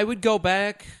 Yeah, I would go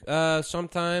back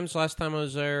sometimes. Last time I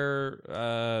was there,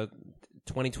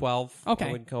 2012. Okay.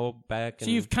 I would go back. So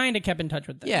and, you've kind of kept in touch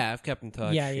with them. Yeah, I've kept in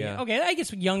touch. Yeah. Okay, I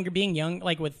guess being young,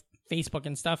 like with Facebook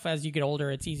and stuff, as you get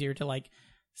older, it's easier to like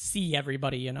see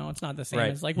everybody, you know? It's not the same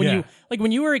Right. as like when Yeah.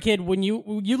 when you were a kid, when you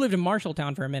lived in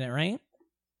Marshalltown for a minute, right?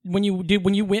 when you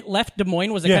left Des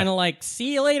Moines, was it Yeah. kind of like,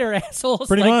 see you later, assholes?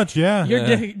 Pretty Like, much, yeah.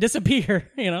 You're disappear,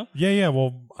 you know? Yeah.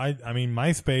 Well, I mean,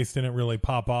 MySpace didn't really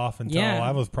pop off until Yeah.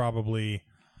 I was probably,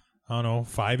 I don't know,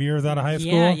 5 years out of high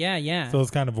school. Yeah. So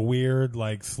it's kind of weird,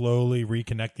 like slowly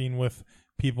reconnecting with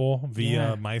people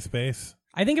via MySpace.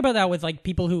 I think about that with like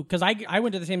people who, because I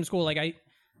went to the same school, like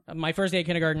my first day of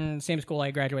kindergarten, same school I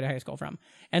graduated high school from.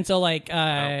 And so like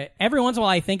every once in a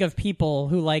while I think of people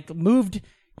who like moved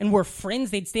and were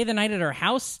friends. They'd stay the night at our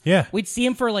house. Yeah. We'd see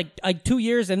them for like 2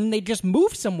 years and then they'd just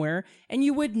move somewhere and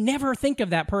you would never think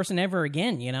of that person ever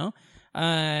again, you know?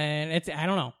 I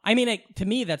don't know. I mean, to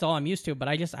me, that's all I'm used to, but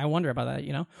I wonder about that,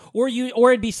 you know? Or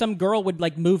it'd be some girl would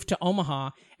like move to Omaha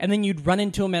and then you'd run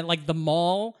into him at like the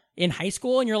mall in high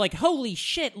school and you're like, holy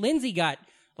shit, Lindsay got,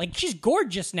 like, she's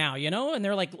gorgeous now, you know? And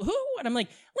they're like, who? And I'm like,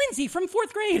 Lindsay from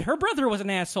 4th grade. Her brother was an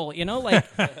asshole, you know? Like,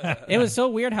 it was so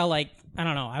weird how, like, I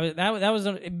don't know. That was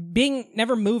being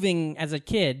never moving as a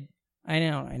kid. I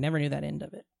never knew that end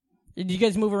of it. Did you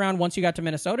guys move around once you got to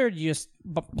Minnesota, or did you just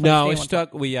No, we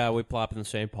stuck. We plopped in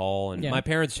St. Paul, and Yeah. my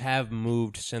parents have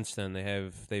moved since then.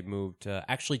 They've moved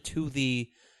actually to the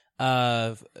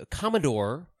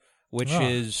Commodore, which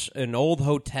is an old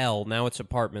hotel. Now it's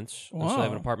apartments. And so they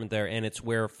have an apartment there, and it's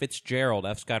where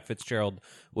F. Scott Fitzgerald,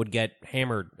 would get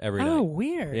hammered every night. Oh,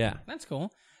 weird. Yeah. That's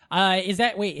cool. Is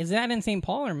that in St.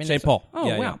 Paul or Minnesota? St. Paul. Oh,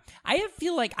 Yeah, wow. yeah. I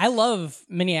feel like I love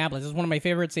Minneapolis. It's one of my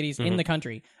favorite cities in the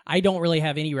country. I don't really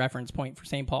have any reference point for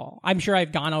St. Paul. I'm sure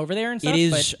I've gone over there and stuff. It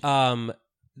is.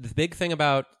 The big thing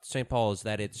about St. Paul is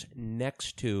that it's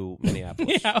next to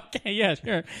Minneapolis. Yeah, okay, yeah,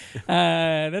 sure.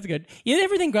 That's good. You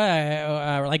ever think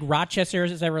like Rochester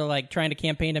is ever like trying to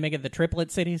campaign to make it the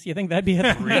triplet cities? You think that'd be a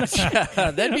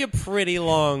That'd be a pretty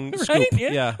long scoop. right?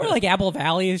 Yeah. Or like Apple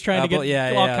Valley is trying to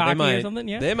get all cocky they might, or something.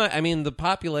 Yeah. They might. I mean, the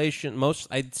population.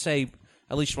 I'd say,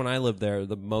 at least when I lived there,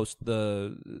 the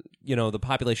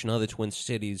population of the Twin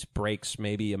Cities breaks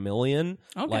maybe 1 million.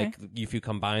 Okay. Like if you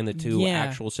combine the two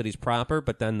actual cities proper,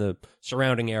 but then the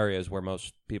surrounding areas where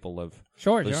most people live.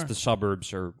 Sure. The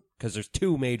suburbs are, because there's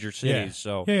 2 major cities,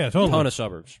 so Yeah, totally. a ton of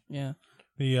suburbs. Yeah.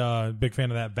 The big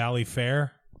fan of that Valley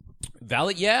Fair.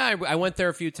 Valley, yeah, I went there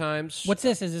a few times. What's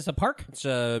this? Is this a park? It's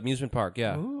an amusement park,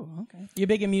 yeah. Ooh, okay. You a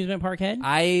big amusement park head?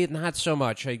 Not so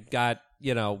much. I got,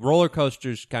 roller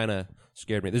coasters kind of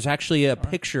scared me. There's actually a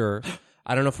picture.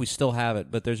 I don't know if we still have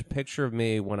it, but there's a picture of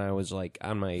me when I was like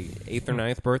on my 8th or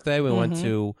 9th birthday. We went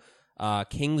to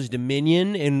King's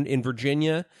Dominion in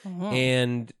Virginia,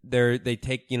 and they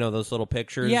take those little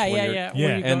pictures. Yeah. Yeah.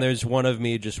 Where you And go- there's one of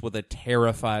me just with a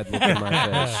terrified look on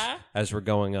my face as we're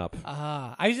going up.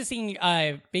 I was just seeing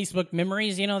Facebook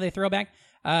memories, they throw back.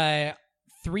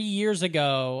 3 years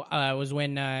ago was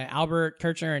when Albert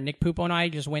Kirchner and Nick Pupo and I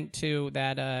just went to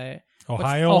that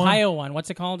Ohio one. What's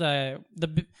it called?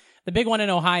 The big one in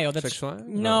Ohio. That's Six Flags?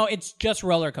 No, it's just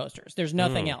roller coasters. There's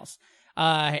nothing else.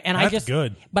 And I That's just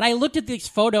good. But I looked at this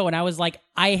photo and I was like,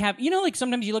 I have, like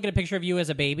sometimes you look at a picture of you as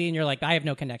a baby and you're like, I have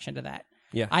no connection to that.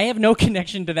 Yeah. I have no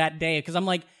connection to that day because I'm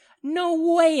like,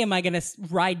 no way am I going to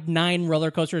ride 9 roller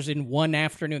coasters in one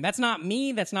afternoon. That's not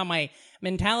me. That's not my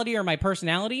mentality or my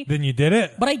personality. Then you did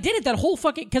it? But I did it that whole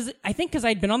fucking, because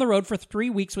I'd been on the road for 3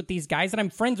 weeks with these guys that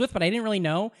I'm friends with, but I didn't really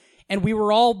know. And we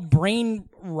were all brain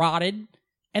rotted.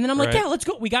 And then I'm like, Right. yeah, let's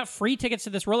go. We got free tickets to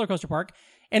this roller coaster park.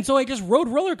 And so I just rode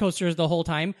roller coasters the whole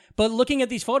time. But looking at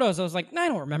these photos, I was like, I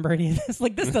don't remember any of this.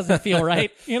 Like, this doesn't feel right.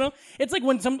 It's like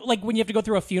when you have to go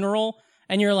through a funeral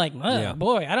and you're like,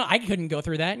 boy, I couldn't go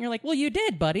through that. And you're like, well, you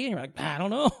did, buddy. And you're like, I don't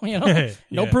know. No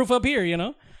Yeah. proof up here,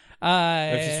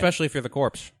 Especially if you're the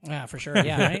corpse. Yeah, for sure.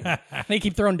 Yeah, right? They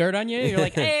keep throwing dirt on you. You're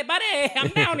like, hey, buddy, I'm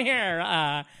down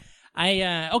here.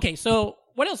 Okay, so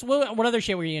what else? What other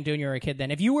shit were you doing when you were a kid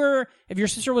then? If your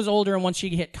sister was older and once she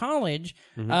hit college,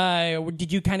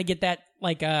 did you kind of get that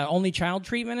like only child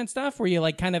treatment and stuff? Were you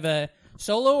like kind of a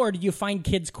solo, or did you find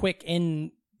kids quick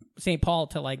in St. Paul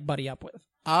to like buddy up with?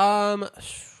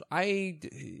 I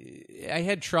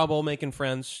had trouble making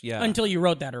friends. Yeah. Until you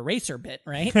wrote that eraser bit,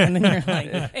 right? And then you're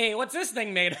like, hey, what's this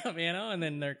thing made of? And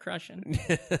then they're crushing,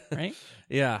 right?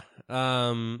 Yeah.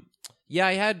 Yeah,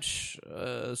 I had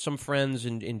some friends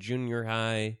in junior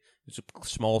high. It was a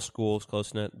small school, it's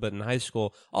close knit, but in high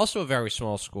school, also a very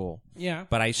small school. Yeah.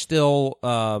 But I still,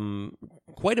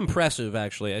 quite impressive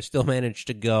actually. I still managed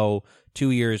to go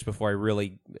 2 years before I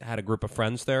really had a group of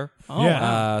friends there. Oh, Yeah.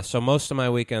 wow. So most of my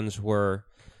weekends were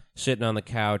sitting on the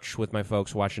couch with my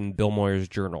folks watching Bill Moyer's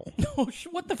Journal.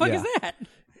 What the fuck Yeah. is that?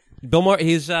 Bill Moyer.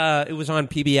 It was on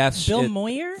PBS. Bill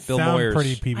Moyer? Bill Sound Moyers.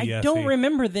 pretty PBS. I don't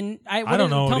remember the. I don't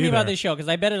know Tell it me about either. this show because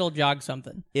I bet it'll jog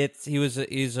something.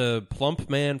 He's a plump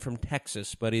man from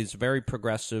Texas, but he's very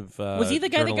progressive. Was he the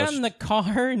guy that got in the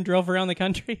car and drove around the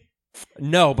country?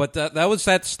 No, but that was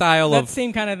that style That of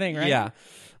same kind of thing, right? yeah.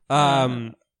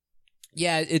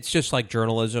 Yeah, it's just like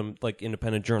journalism, like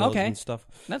independent journalism Okay. and stuff.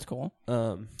 That's cool.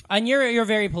 And you're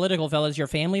very political, fellas. Your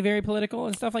family very political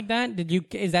and stuff like that.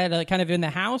 Is that kind of in the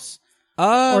house,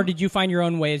 or did you find your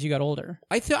own way as you got older?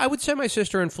 I would say my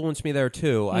sister influenced me there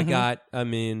too.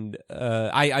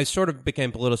 I sort of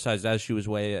became politicized as she was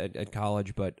away at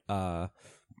college, but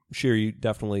she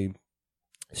definitely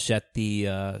set the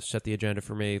agenda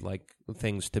for me, like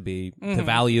things to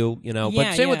value, you know. Yeah,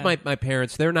 but same yeah. with my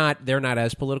parents. They're not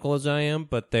as political as I am,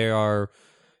 but they are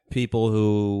people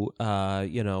who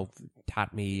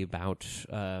taught me about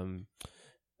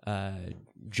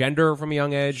gender from a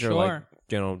young age, or like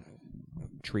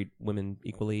treat women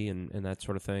equally and that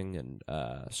sort of thing. And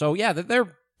so yeah,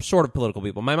 they're sort of political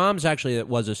people. My mom's actually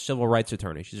was a civil rights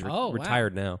attorney. She's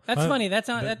retired now. That's funny. That's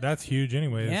not. That's huge,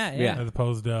 anyways. Yeah. As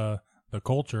opposed to the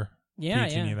culture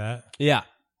teaching you that. Yeah.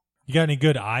 You got any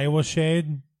good Iowa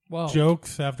shade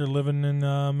jokes after living in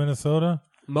Minnesota?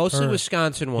 Mostly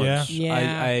Wisconsin ones.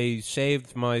 Yeah. I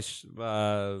saved my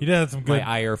You did have some good. my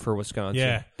ire for Wisconsin.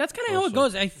 Yeah. That's kind of how it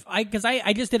goes. Because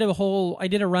I just did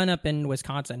a run up in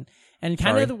Wisconsin, and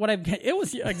kind Sorry. of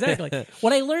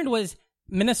what I learned was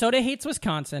Minnesota hates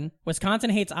Wisconsin. Wisconsin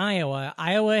hates Iowa.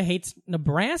 Iowa hates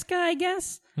Nebraska, I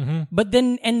guess. Mm-hmm. But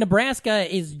then, and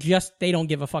Nebraska is just, they don't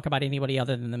give a fuck about anybody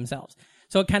other than themselves.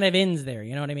 So it kind of ends there.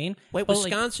 You know what I mean? Wait, But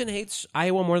Wisconsin hates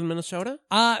Iowa more than Minnesota?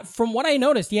 from what I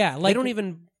noticed, yeah. Like, They don't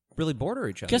even really border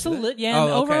each other. just a do they? little, yeah.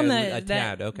 Oh, over okay, on a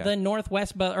tad, okay. the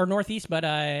northwest, or northeast, but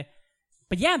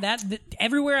yeah,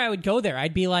 everywhere I would go there,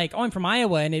 I'd be like, oh, I'm from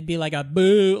Iowa, and it'd be like a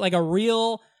boo, like a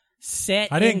real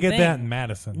set. I didn't get thing. that in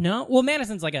Madison. No, well,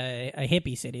 Madison's like a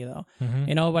hippie city, though.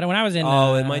 You know, but when I was in,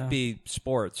 it might be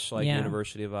sports, like yeah.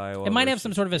 University of Iowa. it might have versus-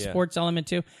 some sort of a yeah. sports element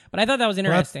too. But I thought that was Well,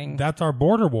 interesting. that's our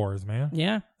border wars, man.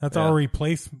 Yeah, That's Yeah. our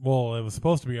replacement. Well, it was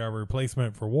supposed to be our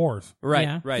replacement for wars. Right,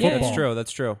 Yeah. right. Yeah. That's true.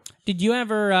 That's true. did you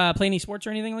ever play any sports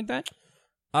or anything like that?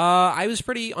 I was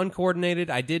pretty uncoordinated.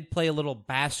 I did play a little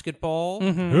basketball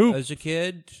Who? as a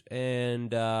kid, and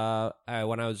when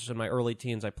I was in my early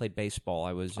teens, I played baseball.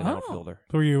 I was an outfielder.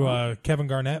 So were you a Kevin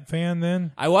Garnett fan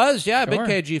then? I was, yeah, Sure.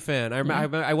 big KG fan.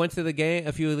 I went to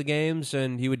a few of the games,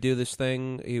 and he would do this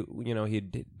thing.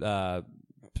 He'd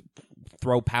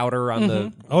throw powder on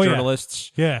the Oh, yeah.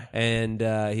 journalists. Yeah. And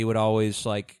he would always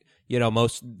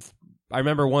I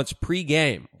remember once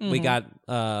pre-game, we got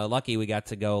lucky. We got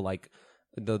to go like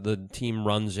the team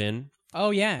runs in,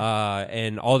 Oh yeah,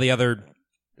 and all the other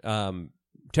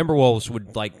Timberwolves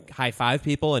would like high five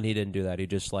people, and he didn't do that. He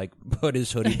just like put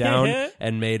his hoodie down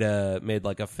and made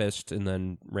like a fist, and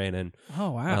then ran in.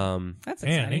 oh wow, that's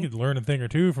Man, he exciting. could learn a thing or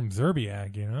two from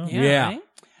Zerbiak, you know? Yeah. right?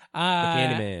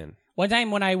 Candyman. One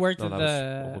time when I worked No, at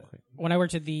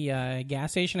that the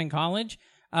gas station in college,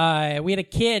 we had a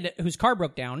kid whose car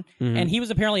broke down, and he was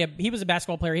apparently he was a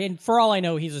basketball player. And for all I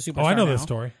know, he's a superstar. Oh, I know now. this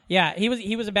story. Yeah,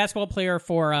 he was a basketball player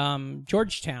for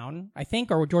Georgetown, I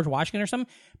think, or George Washington or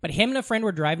something. But him and a friend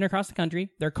were driving across the country.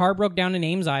 Their car broke down in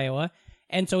Ames, Iowa,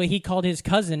 and so he called his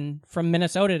cousin from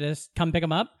Minnesota to come pick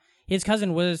him up. His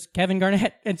cousin was Kevin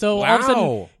Garnett, and so all of a sudden,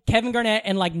 Wow. Kevin Garnett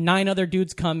and like 9 other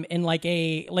dudes come in like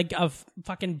a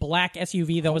fucking black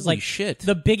SUV that was Holy like shit.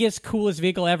 the biggest, coolest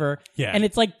vehicle ever. Yeah. And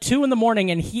it's like 2 a.m,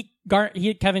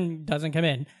 and Kevin doesn't come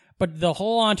in, but the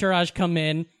whole entourage come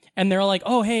in, and they're like,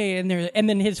 "Oh hey," and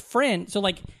then his friend. So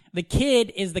like the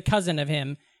kid is the cousin of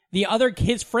him.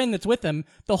 His friend that's with him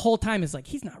the whole time is like,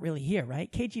 he's not really here,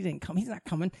 right? KG didn't come. He's not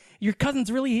coming. Your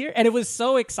cousin's really here. And it was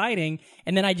so exciting.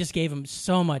 And then I just gave him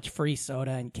so much free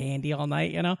soda and candy all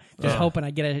night, you know, just hoping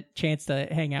I'd get a chance to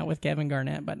hang out with Kevin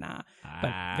Garnett, but nah.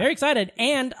 But very excited.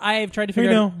 And I've tried to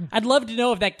figure out, I'd love to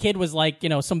know if that kid was like, you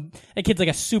know, that kid's like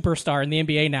a superstar in the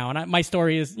NBA now. And my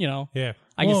story is, you know, Yeah.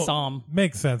 I just saw him.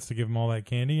 Makes sense to give him all that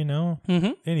candy, you know?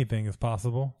 Mm-hmm. Anything is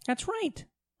possible. That's right.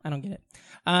 I don't get it.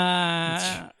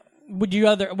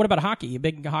 What about hockey? You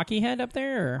big hockey head up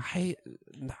there? Or?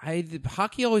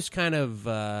 Hockey always kind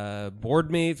of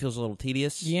bored me. It feels a little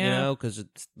tedious, Yeah. you know, because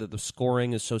the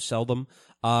scoring is so seldom.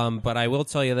 But I will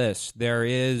tell you this: there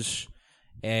is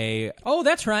a Oh,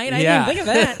 that's right. I didn't think of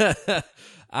that.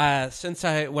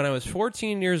 when I was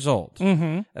 14 years old,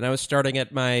 Mm-hmm. and I was starting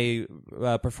at my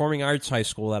performing arts high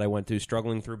school that I went to,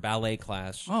 struggling through ballet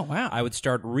class. Oh, wow. I would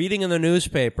start reading in the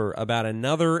newspaper about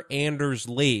another Anders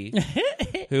Lee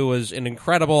who was an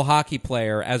incredible hockey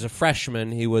player. As a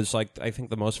freshman, he was like, I think,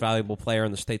 the most valuable player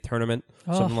in the state tournament,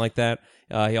 something like that.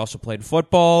 He also played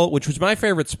football, which was my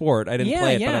favorite sport. I didn't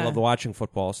play it, but I loved watching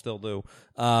football. Still do.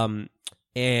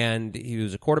 And he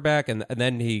was a quarterback, and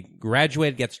then he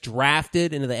graduated, gets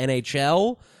drafted into the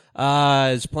NHL.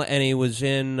 And he was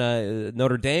in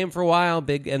Notre Dame for a while,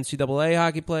 big NCAA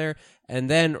hockey player. And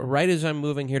then, right as I'm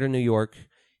moving here to New York,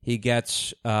 he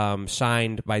gets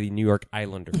signed by the New York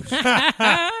Islanders.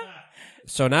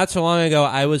 So not so long ago,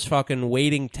 I was fucking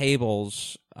waiting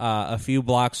tables a few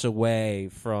blocks away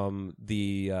from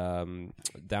the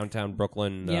downtown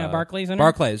Brooklyn. Barclays Center?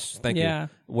 Barclays, thank Yeah. you.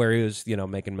 Where he was,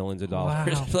 making millions of dollars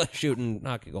shooting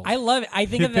hockey goals. I love it. I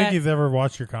think Do you of think that. he's ever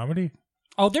watched your comedy?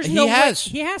 Oh, there's He no has.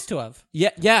 way. He has to have.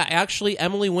 Yeah. Actually,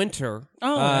 Emily Winter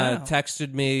Wow.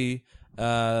 texted me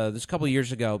this a couple of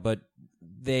years ago, but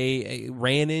they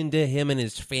ran into him and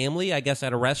his family, I guess,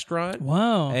 at a restaurant.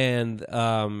 Wow.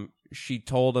 And she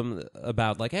told him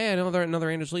about, like, hey, I know another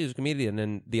Anders Lee is a comedian.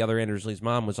 And the other Anders Lee's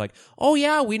mom was like, oh,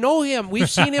 yeah, we know him. We've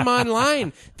seen him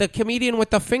online. The comedian with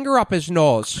the finger up his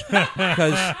nose.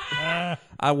 Because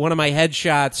one of my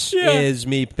headshots is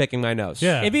me picking my nose.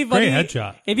 Yeah, It'd be funny. great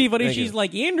headshot. It'd be funny if she's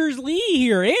like, Anders Lee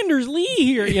here, Anders Lee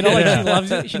here. Like she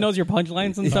loves it. She knows your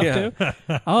punchlines and stuff,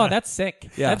 too. Oh, that's sick.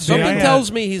 Yeah, That's something I had- tells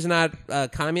me he's not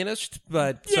communist,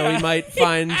 but so he might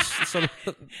find some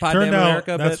Pod Damn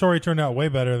America. That but story turned out way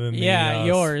better than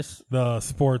yours. the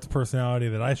sports personality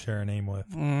that I share a name with.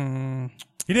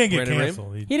 He didn't get Brandon Ream?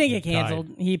 canceled. He didn't get canceled.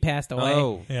 died. He passed away.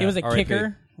 Oh, He was a R.I.P.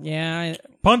 kicker. Yeah.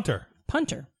 Punter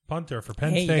Punter. for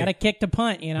Penn Hey, State. you got to kick to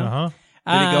punt, you know? Uh-huh.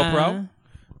 Did he go pro?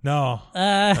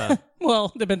 No.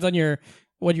 Well, depends on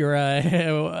what your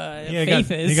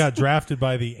faith is. He got drafted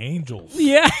by the Angels.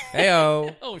 Yeah.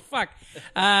 Heyo. Oh, fuck.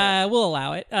 We'll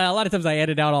allow it. A lot of times I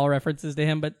edit out all references to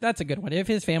him, but that's a good one. If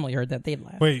his family heard that, they'd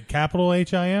laugh. Wait, capital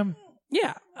H-I-M?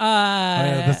 Yeah.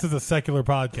 This is a secular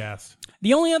podcast.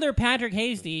 The only other Patrick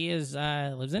Hasty is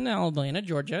lives in Atlanta,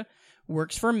 Georgia,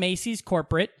 works for Macy's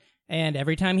corporate, and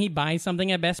every time he buys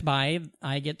something at Best Buy,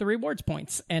 I get the rewards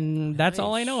points, and that's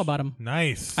all I know about him.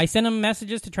 Nice. I send him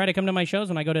messages to try to come to my shows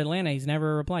when I go to Atlanta. He's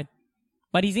never replied,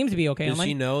 but he seems to be okay. Does online.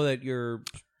 he know that you're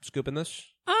scooping this?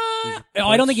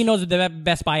 I don't think he knows the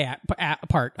Best Buy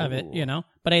part of it,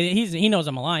 But he knows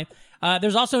I'm alive.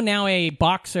 There's also now a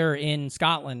boxer in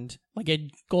Scotland, like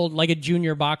a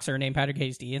junior boxer named Patrick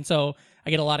Hasty, and so I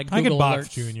get a lot of Google I can box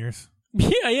alerts. juniors.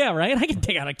 Yeah, right. I can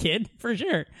take out a kid for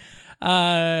sure.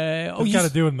 I've got to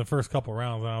do it in the first couple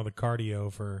rounds. I don't have the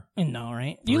cardio for. No,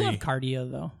 right? You 3. love cardio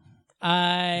though.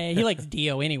 He likes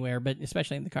Dio anywhere, but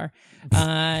especially in the car.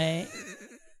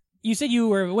 You said you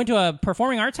went to a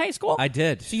performing arts high school? I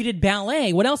did. So you did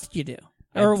ballet. What else did you do?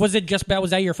 Or was it just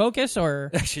was that your focus? Or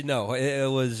Actually, no. It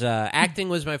was acting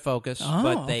was my focus, Oh,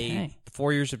 but okay.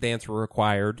 4 years of dance were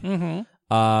required.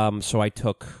 Mm-hmm. So I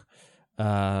took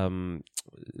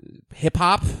hip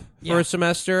hop for a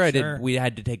semester. Sure. We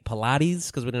had to take Pilates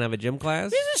because we didn't have a gym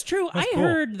class. this is true. I cool.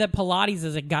 heard that Pilates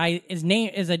is a guy. His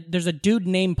name is there's a dude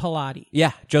named Pilates.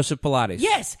 Yeah, Joseph Pilates.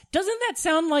 Yes. Doesn't that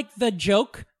sound like the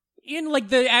joke in like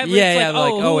the average?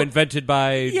 Invented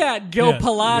by. yeah, Joe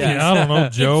Pilates. Yeah, I don't know,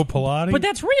 Joe Pilates. But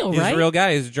that's real, He's right? a real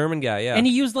guy. He's a German guy. Yeah, And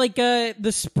he used like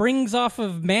the springs off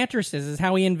of mattresses is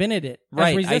how he invented it. as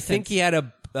right. I resistance. think he had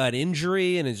an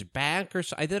injury in his back, or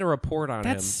so. I did a report on him.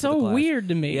 That's for so the class. weird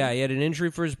to me. Yeah, he had an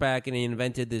injury for his back, and he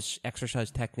invented this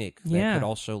exercise technique that Yeah. could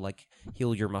also like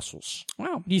heal your muscles.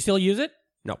 Wow. Do you still use it?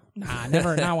 No, Nah,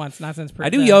 never. Not once. Not since. I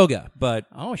do yoga, but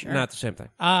Oh, sure. not the same thing.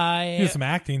 You do some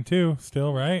acting too,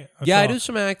 still, right? Yeah, I do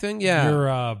some acting. Yeah.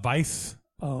 Your Vice.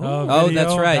 Oh, video,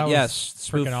 that's right. that was yes,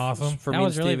 freaking awesome. For That me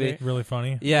was and really Stevie. great. Really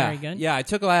funny. Yeah, Very good. yeah. I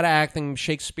took a lot of acting,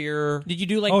 Shakespeare. Did you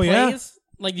do like Oh, yeah? plays?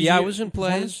 Like did Yeah, you I was in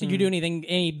performance? plays Did you do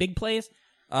any big plays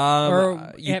Um,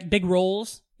 or you, big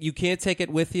roles? you can't take it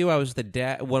with you. I was the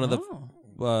dad, one of the,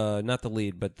 Oh. not the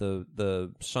lead, but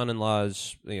the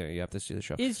son-in-laws. You have to see the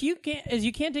show. Is you can't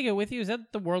take it with you? Is that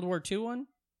the World War II one?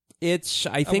 It's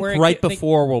I think where right they-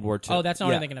 before World War II. Oh, that's not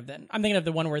what yeah. I'm thinking of then. I'm thinking of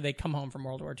the one where they come home from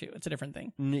World War II. It's a different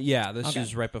thing. Yeah, this Okay.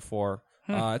 is right before.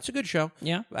 It's a good show.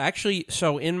 Yeah. Actually,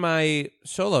 so in my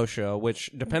solo show, which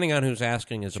depending on who's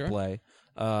asking is a play.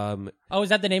 Oh, is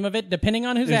that the name of it? Depending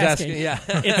on who's Who's asking.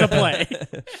 asking, yeah. It's a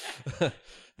play.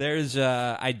 There's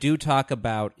I do talk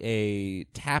about a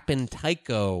Tappen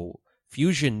Taiko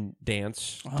fusion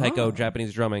dance, Taiko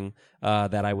Japanese drumming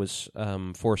that I was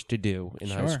forced to do in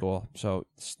high school. So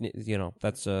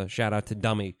that's a shout out to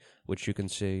Dummy, which you can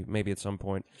see maybe at some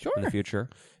point in the future.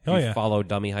 Oh, If you yeah. follow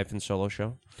Dummy-Solo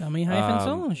Show.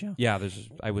 Dummy-Solo Show. Yeah,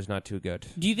 I was not too good.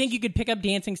 Do you think you could pick up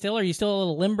dancing still? Are you still a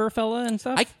little limber fella and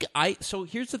stuff? So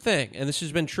here's the thing, and this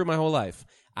has been true my whole life.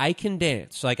 I can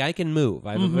dance, like I can move.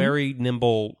 I have a very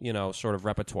nimble, sort of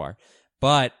repertoire,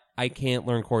 but I can't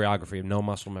learn choreography. No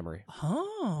muscle memory.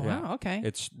 Oh, Yeah. wow, okay.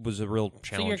 It was a real So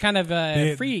challenge. you're kind of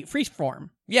free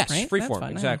form. Yes, right? free That's form, fun. I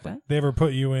like exactly. that. They ever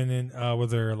put you in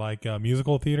was there like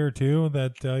musical theater too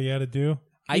that you had to do?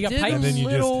 I You got did pipes? a And then you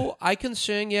little. I can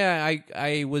sing. Yeah,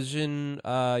 I was in.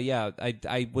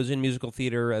 I was in musical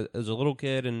theater as a little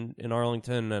kid in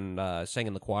Arlington and sang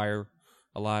in the choir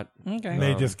a lot. Okay. And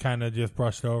they just kind of just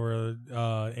brushed over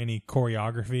any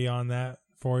choreography on that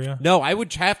for you. No, I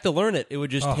would have to learn it. It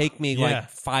would just Oh, take me yeah. like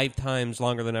 5 times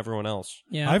longer than everyone else.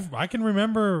 Yeah. I can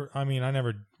remember. I mean, I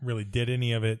never really did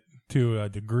any of it to a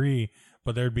degree,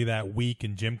 but there'd be that week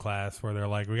in gym class where they're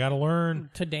like, "We got to learn."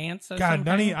 to dance. Of God, some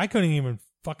kind? I couldn't even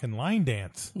fucking line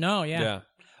dance. No, yeah.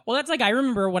 Well, that's like I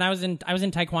remember when I was in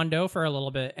Taekwondo for a little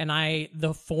bit, and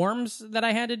the forms that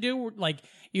I had to do were like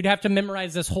you'd have to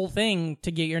memorize this whole thing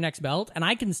to get your next belt, and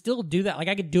I can still do that. Like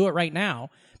I could do it right now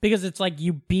because it's like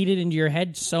you beat it into your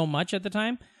head so much at the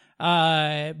time.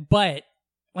 But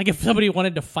like if somebody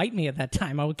wanted to fight me at that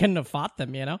time, I couldn't have fought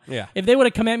them. Yeah. If they would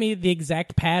have come at me the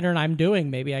exact pattern I'm doing,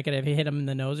 maybe I could have hit them in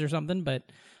the nose or something. But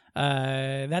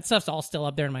that stuff's all still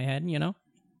up there in my head.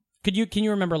 Can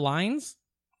you remember lines?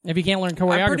 If you can't learn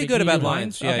choreography, I'm pretty good can you about do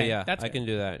lines. Yeah, Okay, yeah. that's I good. can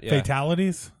do that. Yeah.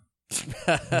 Fatalities.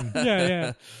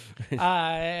 Yeah.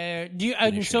 Do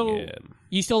you? So him.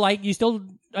 you still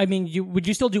I mean, would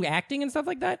you still do acting and stuff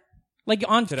like that, like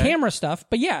on Today? camera stuff?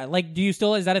 But yeah, like, do you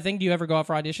still? Is that a thing? Do you ever go out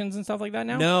for auditions and stuff like that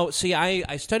now? No, see,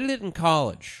 I studied it in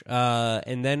college,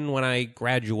 and then when I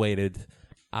graduated,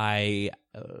 I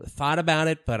thought about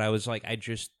it, but I was like,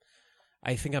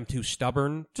 I think I'm too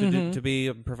stubborn to be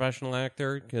a professional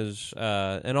actor because,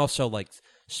 and also like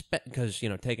because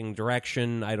taking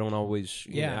direction, I don't always.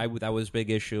 That was a big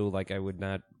issue. Like I would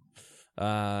not.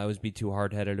 I would be too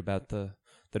hard headed about the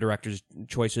director's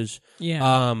choices.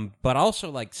 Yeah. But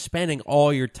also like spending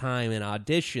all your time in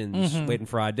auditions, waiting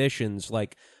for auditions,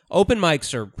 like. Open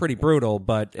mics are pretty brutal,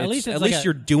 but at least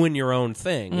you're doing your own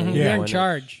thing. and You're Yeah. in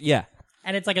charge. Yeah.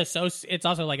 And it's like it's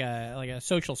also like a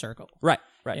social circle. Right.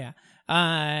 Yeah.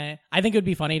 I think it would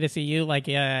be funny to see you like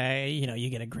you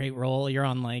get a great role. You're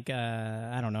on like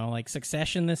I don't know, like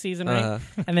Succession this season, right?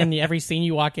 And then every scene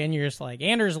you walk in, you're just like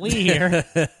Anders Lee here,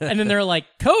 and then they're like,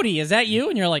 Cody, is that you?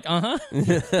 And you're like,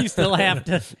 You still have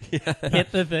to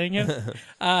hit the thing.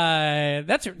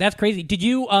 That's crazy. Did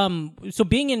you so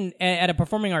being at a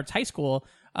performing arts high school?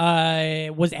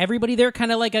 Was everybody there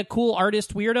kind of like a cool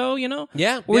artist weirdo?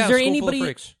 Yeah. Was yeah, there school full of anybody?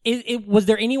 freaks. Was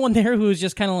there anyone there who was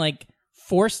just kind of like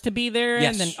forced to be there?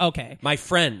 Yes. And then okay.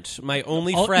 My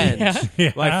only Oh, friend, yeah.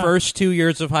 Yeah. my first 2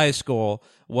 years of high school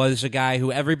was a guy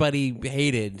who everybody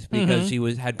hated because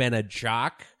he had been a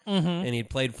jock and he'd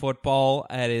played football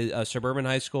at a suburban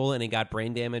high school and he got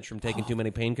brain damage from taking too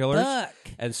many painkillers. Fuck.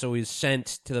 And so he was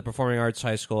sent to the performing arts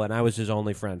high school and I was his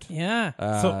only friend. Yeah.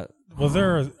 So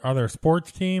are there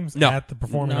sports teams No. at the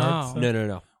performing No. arts?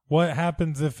 No. What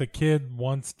happens if a kid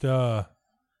wants to,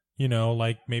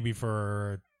 like maybe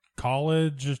for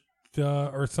college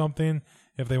or something,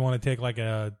 if they want to take like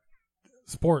a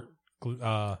sport? Would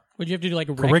you have to do like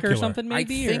a rec or Curricular. something?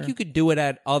 Maybe I think you could do it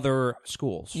at other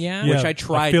schools. Yeah. Which I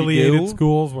tried to affiliated do.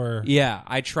 schools where Yeah,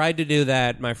 I tried to do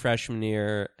that my freshman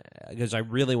year because I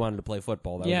really wanted to play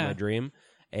football. That Yeah. was my dream.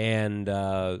 And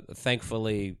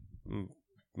thankfully,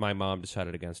 my mom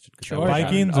decided against it. 'cause I Sure. would've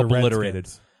Vikings gotten or obliterated.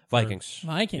 Redskins? Vikings.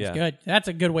 Vikings, Yeah. good. That's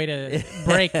a good way to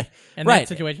break in Right. that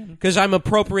situation. Because I'm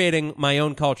appropriating my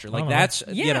own culture. Like, that's,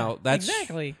 Yeah, that's,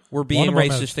 exactly. we're One being of them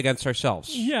racist has- against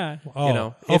ourselves. Yeah. Oh, You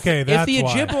know, okay, if that's the why.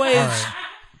 Ojibways, All right.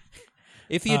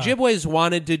 if the Ojibways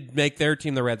wanted to make their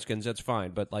team the Redskins, that's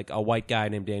fine. But like a white guy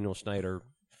named Daniel Snyder,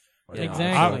 you know, Exactly.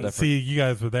 it's a I, little different. see, you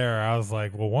guys were there. I was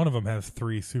like, well, one of them has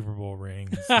 3 Super Bowl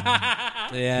rings. And-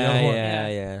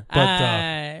 Yeah.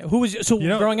 But, who was so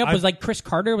growing up I- was like Chris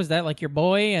Carter? Was that like your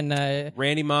boy and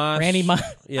Randy Moss. Randy Moss?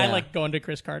 Yeah. I like going to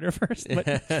Chris Carter first, but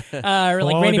or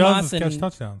like all Randy he does Moss is catch and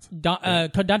touchdowns.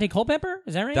 Dante Culpepper.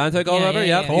 Is that right? Dante Culpepper,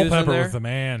 Yeah, yep. yeah, He was in Culpepper there. was the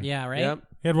man. yeah, right. Yep.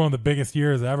 He had one of the biggest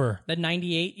years ever. The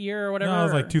 '98 year or whatever. No, it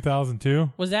was like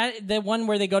 2002. Was that the one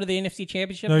where they go to the NFC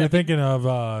Championship? No, you're That big- thinking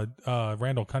of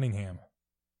Randall Cunningham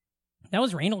that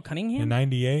was Randall in Cunningham.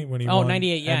 '98 when he Oh, won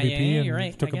 98, yeah, MVP yeah, and you're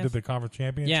right, took I him to guess. the conference Yeah,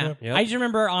 championship. Yep. I just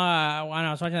remember when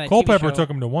I was watching that. Culpepper TV show. took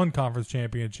him to one conference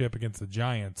championship against the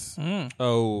Giants,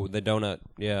 Oh, the donut.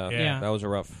 Yeah. Yeah. That was a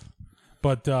rough.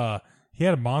 but he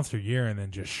had a monster year and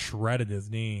then just shredded his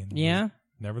knee. And Yeah. was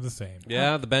never the same.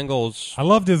 Yeah, the Bengals. I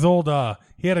loved his old.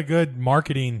 He had a good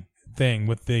marketing thing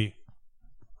with the.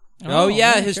 Oh,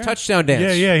 yeah, his sure. touchdown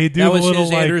dance. Yeah, he'd do that the was little,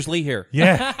 his like- Anders Lee here.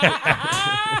 Yeah,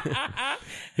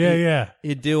 Yeah.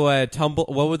 You do a tumble.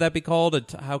 What would that be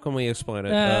called? How can we explain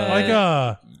it? Like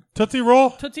a Tootsie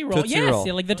Roll Tootsie Roll. Tootsie yes, Roll.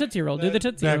 yeah, like the Tootsie Roll. Do the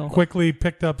Tootsie that Roll. quickly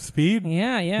picked up speed.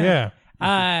 Yeah.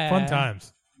 Fun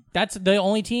times. That's the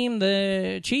only team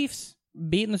the Chiefs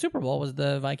beat in the Super Bowl was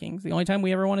the Vikings. The only time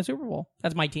we ever won a Super Bowl.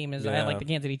 That's my team. I Yeah. like the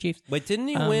Kansas City Chiefs. Wait, didn't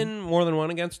he win more than one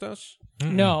against us?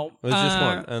 No, It was just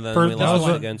one, and then First- we that lost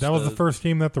was, against. that was the first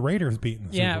team that the Raiders beat in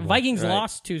the yeah, Super Bowl. Vikings Right.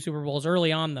 lost 2 Super Bowls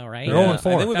early on though, right? They're Yeah,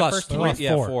 0-4. I think we That lost first three. team?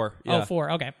 Yeah, Four. 4. Oh, Yeah.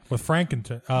 4. Okay. with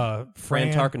Frankington,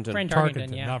 Fran Tarkenton. Fran Tarkenton,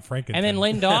 Tarkenton, yeah. not Frankenton. And then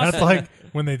Lynn Dawson. That's like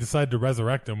when they decided to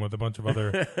resurrect him with a bunch of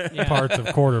other parts of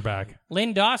quarterback.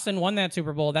 Lynn Dawson won that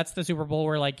Super Bowl. That's the Super Bowl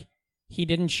where like he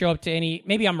didn't show up to any.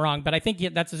 Maybe I'm wrong, but I think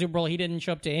that's the Super Bowl he didn't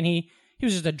show up to any. He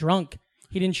was just a drunk.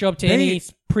 He didn't show up to any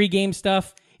pregame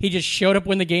stuff. He just showed up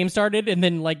when the game started and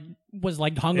then like was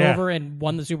like hungover and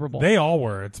won the Super Bowl. They all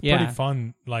were. It's Yeah. pretty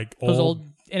fun. Like Those old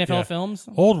NFL yeah. films.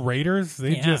 Old Raiders,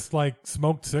 they Yeah. just like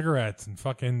smoked cigarettes and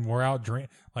fucking were out drink.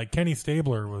 Like Kenny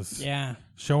Stabler was Yeah.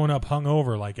 showing up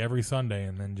hungover like every Sunday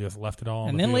and then just left it all. on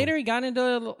And the then field. later he got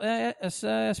into a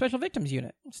special victims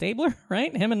unit. Stabler,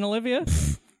 right? Him and Olivia.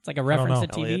 It's like a reference know. to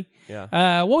TV. Elliot,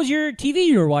 yeah. What was your TV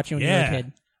you were watching when you were a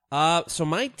kid? So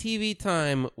my TV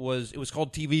time was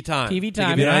called TV Time. TV To time.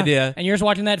 give you an idea. And you're just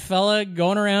watching that fella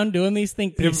going around doing these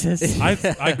think pieces. I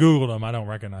googled them. I don't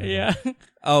recognize yeah. them.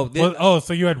 Oh,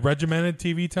 So you had regimented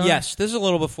TV time? yes. This is a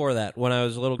little before that. When I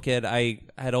was a little kid, I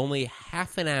had only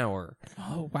half an hour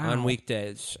Oh, wow. on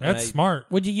weekdays. That's smart.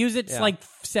 Would you use it Yeah. like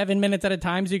 7 minutes at a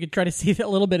time so you could try to see a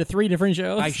little bit of 3 different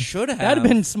shows? I should have. That'd have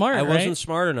been smart, I right? wasn't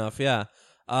smart enough. Yeah.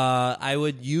 I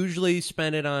would usually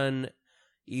spend it on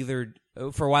either.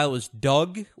 For a while, it was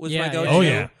Doug was Yeah, my yeah. go-to. Oh,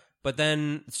 yeah. But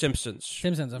then Simpsons.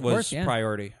 Simpsons, of was course, yeah.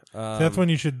 priority. That's when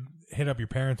you should hit up your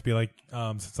parents. Be like,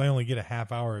 since I only get a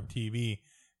half hour of TV,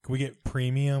 can we get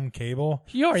premium cable?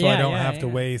 Sure, so yeah, I don't yeah, have to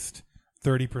yeah. waste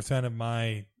 30% of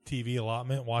my TV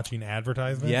allotment watching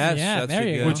advertisements. Yes, Yeah, that's there a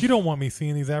you good. go. Which you don't want me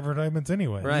seeing these advertisements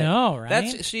anyway. Right. No, right?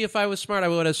 That's see, if I was smart, I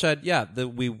would have said, yeah,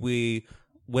 we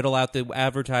whittle out the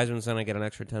advertisements, and I get an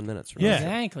extra 10 minutes. From Yeah. it.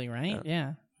 Exactly, right?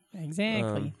 Yeah.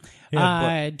 Exactly.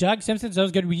 yeah, Doug Simpsons, that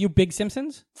was good. Were you big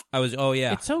Simpsons? I was. Oh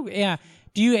yeah. It's so, yeah.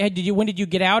 When did you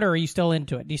get out, or are you still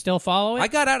into it? Do you still follow it? I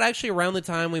got out actually around the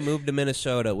time we moved to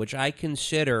Minnesota, which I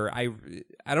consider I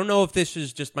don't know if this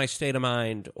is just my state of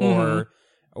mind or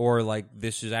like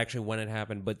this is actually when it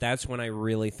happened, but that's when I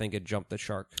really think it jumped the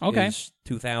shark. Okay. Is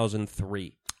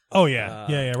 2003. Oh, yeah.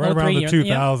 Right Oh, around 3 the years,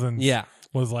 2000s Yeah.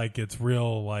 was like its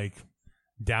real, like,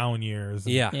 down years.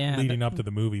 Yeah. Yeah, leading up to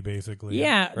the movie, basically.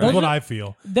 Yeah, That's those what are- I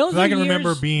feel. those 'Cause I are can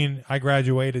remember years- I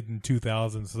graduated in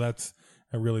 2000, so that's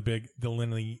a really big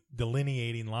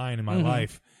delineating line in my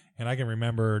life. And I can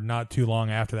remember not too long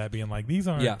after that being like, these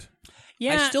aren't. Yeah.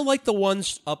 yeah. I still like the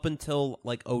ones up until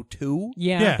like 02.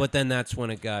 yeah. But then that's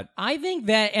when it got. I think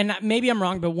that, and maybe I'm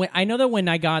wrong, but I know that when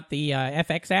I got the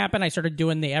FX app and I started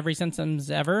doing the Every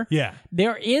Simpsons Ever, Yeah.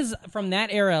 there is, from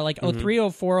that era, like 03,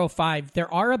 04, 05,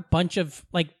 there are a bunch of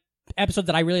like episodes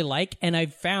that I really like, and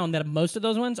I've found that most of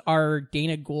those ones are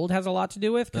Dana Gould has a lot to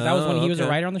do with, because that was when he was a okay.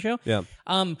 writer on the show. Yeah.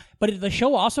 But the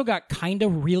show also got kind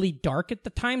of really dark at the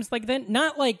times, like then,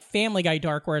 not like Family Guy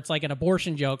dark where it's like an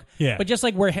abortion joke, Yeah. but just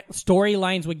like where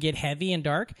storylines would get heavy and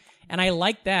dark, and I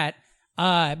like that.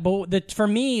 But for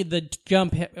me, the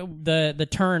jump, the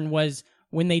turn was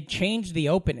when they changed the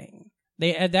opening.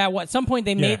 They at some point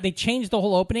they changed the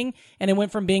whole opening, and it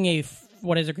went from being a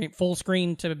full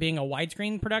screen to being a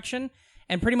widescreen production.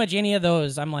 And pretty much any of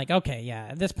those, I'm like, okay, yeah.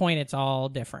 At this point, it's all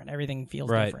different. Everything feels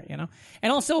Right. different, you know.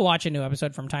 And I'll still watch a new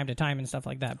episode from time to time and stuff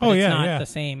like that. But Oh, it's yeah, not yeah. the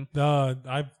same.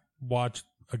 I've watched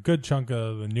a good chunk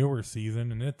of the newer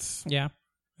season, and it's Yeah,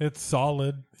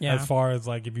 solid Yeah. as far as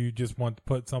like if you just want to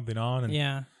put something on. And,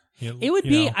 yeah. you- It would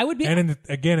you be- know. I would be- And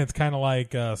again, it's kind of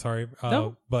like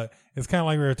No. but it's kind of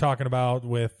like we were talking about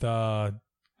with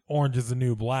Orange Is the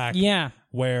New Black. Yeah,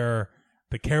 Where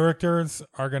the characters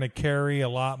are going to carry a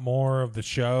lot more of the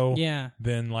show yeah.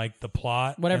 than like the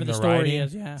plot, Whatever and the story writing.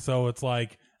 is, yeah. So it's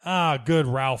like good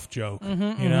Ralph joke, you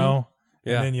know,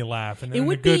 Yeah. and then you laugh, and It then a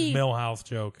would good be- Millhouse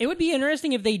joke. It would be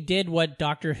interesting if they did what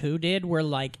Doctor Who did, where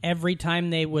like every time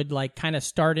they would like kind of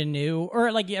start anew,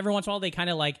 or like every once in a while they kind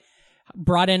of like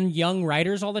brought in young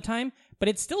writers all the time, but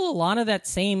it's still a lot of that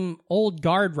same old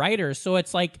guard writers. So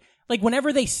it's like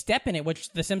whenever they step in it, which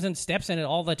The Simpsons steps in it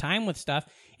all the time with stuff,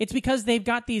 it's because they've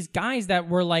got these guys that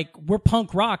were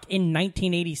punk rock in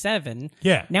 1987.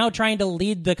 Yeah. Now trying to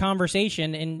lead the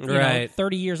conversation in you know, Right.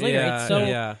 30 years later. Yeah, It's so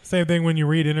yeah. Same thing when you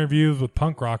read interviews with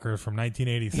punk rockers from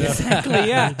 1987. Exactly,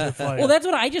 yeah. Just like- Well, that's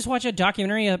what I just watched a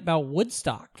documentary about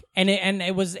Woodstock, and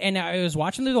I was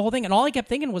watching through the whole thing, and all I kept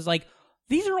thinking was like,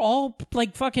 these are all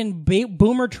like fucking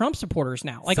boomer Trump supporters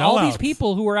now. Like all these Sellouts.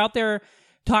 people who are out there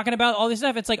talking about all this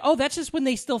stuff. It's like, oh, that's just when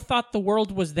they still thought the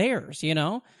world was theirs, you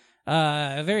know?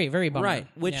 Very, very bummer. Right,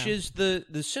 which Yeah. is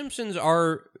the Simpsons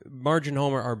are Marge and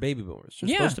Homer are baby boomers. They're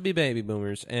Yeah. supposed to be baby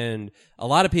boomers, and a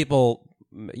lot of people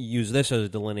use this as a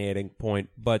delineating point.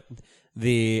 But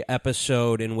the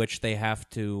episode in which they have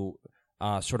to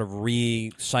sort of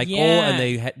recycle, Yeah.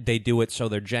 and they do it so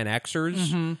they're Gen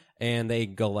Xers, and they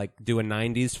go like do a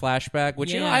 '90s flashback.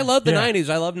 Which Yeah. I love the Yeah. '90s.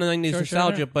 I love '90s Sure,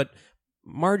 nostalgia, sure. but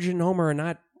Marge and Homer are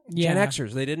not. Gen Yeah.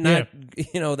 Xers. They did not,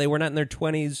 they were not in their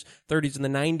 20s, 30s, and the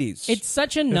 90s. It's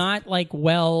such a not like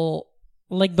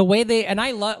like the way they, and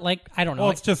I love, like, I don't know.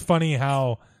 Well, it's just funny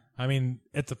how, I mean,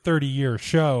 it's a 30-year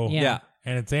show. Yeah.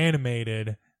 And it's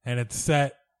animated and it's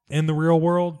set in the real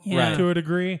world Yeah. to a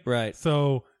degree. Right.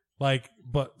 So,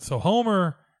 so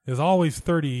Homer is always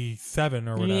 37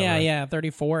 or whatever. yeah,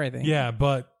 34, I think. Yeah,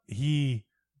 but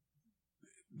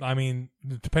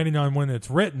depending on when it's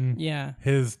written, Yeah.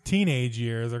 his teenage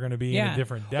years are going to be in a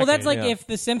different decade. Well, that's like yeah. if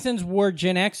the Simpsons were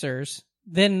Gen Xers,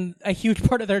 then a huge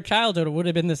part of their childhood would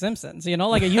have been the Simpsons, you know,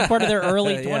 like a huge part of their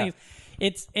early Yeah. 20s.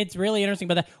 It's really interesting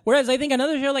about that. Whereas I think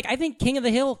another show, like I think King of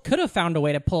the Hill could have found a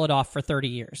way to pull it off for 30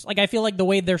 years. Like I feel like the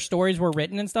way their stories were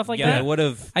written and stuff like yeah, that. it would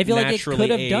have. I feel like it could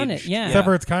have done it, aged. yeah. Except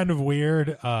for it's kind of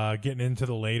weird getting into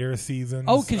the later seasons.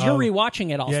 Oh, because you're of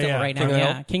rewatching it all Yeah, still yeah. right now. King of the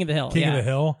Yeah, Hill? King of the Hill. King yeah. of the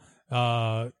Hill.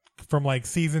 From like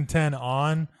season 10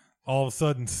 on, all of a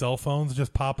sudden cell phones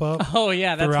just pop up Oh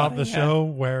yeah, that's throughout funny, the yeah. show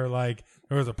where like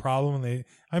there was a problem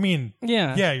and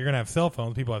Yeah. you're gonna have cell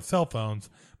phones, people have cell phones,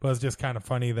 but it's just kind of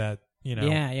funny that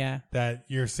Yeah. that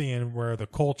you're seeing where the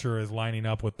culture is lining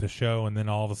up with the show, and then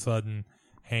all of a sudden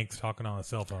Hank's talking on a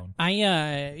cell phone.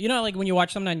 Like when you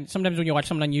watch sometimes when you watch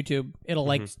something on YouTube, it'll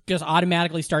like just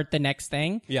automatically start the next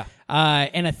thing. Yeah.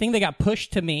 And a thing that got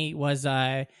pushed to me was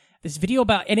this video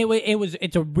about, and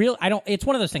it's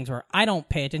one of those things where I don't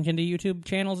pay attention to YouTube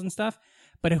channels and stuff,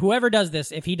 but whoever does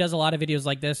this, if he does a lot of videos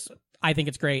like this, I think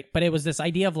it's great. But it was this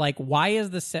idea of like, why is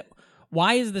the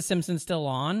Simpsons still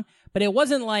on? But it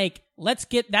wasn't like,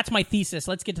 that's my thesis,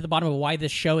 let's get to the bottom of why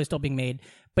this show is still being made.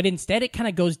 But instead, it kind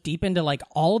of goes deep into like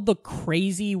all of the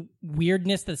crazy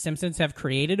weirdness that Simpsons have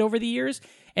created over the years,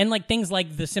 and like things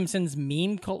like the Simpsons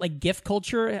meme, like GIF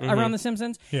culture around the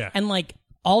Simpsons, Yeah. and like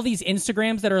all these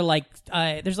Instagrams that are like,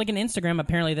 there's like an Instagram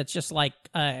apparently that's just like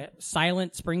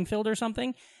Silent Springfield or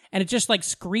something, and it's just like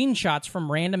screenshots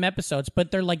from random episodes,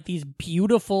 but they're like these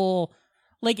beautiful.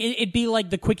 Like it'd be like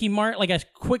the Quickie Mart, like a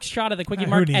quick shot of the Quickie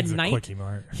Mart Who at needs a night. Quickie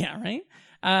Mart? Yeah,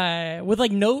 right. With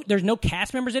like there's no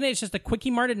cast members in it. It's just a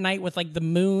Quickie Mart at night with like the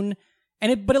moon,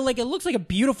 and it looks like a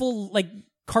beautiful like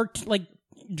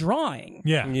drawing.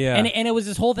 Yeah. Yeah. And it was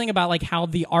this whole thing about like how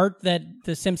the art that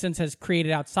the Simpsons has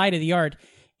created outside of the art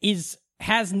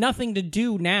has nothing to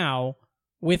do now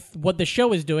with what the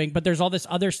show is doing, but there's all this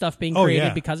other stuff being created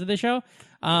yeah. because of the show.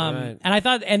 Right. And I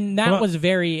thought, and that Well, was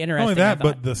very interesting. Not only I that,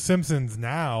 thought. but The Simpsons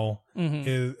now Mm-hmm.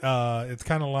 is it's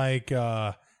kind of like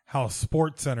how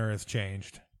Sports Center has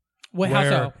changed. How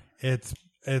where so?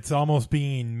 it's almost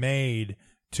being made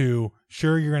to,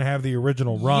 sure, you're going to have the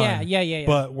original run. Yeah.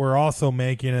 But we're also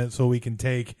making it so we can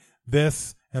take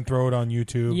this and throw it on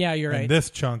YouTube. Yeah, you're and right. this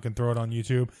chunk and throw it on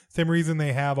YouTube. Same reason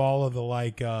they have all of the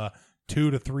like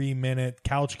 2 to 3 minute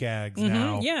couch gags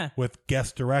now. yeah. With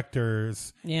guest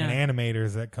directors Yeah. and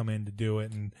animators that come in to do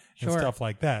it and Sure. stuff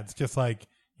like that. It's just like,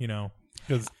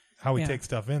 because how we Yeah. take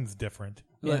stuff in is different.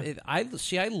 But I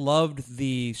loved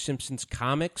the Simpsons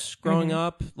comics growing Mm-hmm.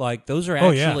 up. Like those are Oh,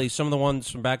 yeah. actually some of the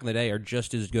ones from back in the day are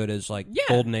just as good as like Yeah.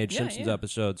 Golden Age Yeah, Simpsons yeah.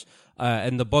 episodes.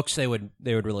 And the books they would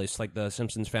release, like the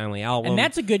Simpsons Family Album. And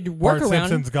that's a good Bart workaround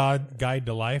Simpson's Guide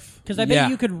to Life. because I bet Yeah.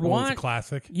 you could It's a want.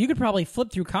 classic. You could probably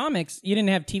flip through comics. You didn't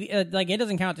have TV, like it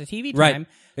doesn't count to TV Right. time.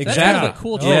 So Exactly. That's kind of a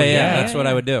cool. Oh, yeah, choice. that's what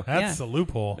I would do. That's a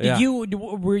loophole. Yeah.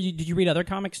 Did you read other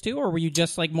comics too, or were you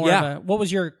just like more Yeah. of a what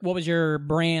was your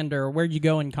brand, or where'd you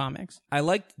go in comics? I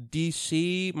liked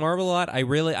DC Marvel a lot.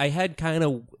 I had kind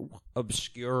of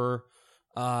obscure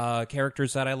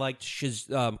characters that I liked.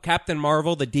 Captain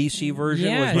Marvel, the DC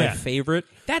version, was my Yeah. favorite.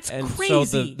 That's and crazy.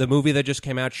 So the movie that just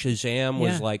came out, Shazam,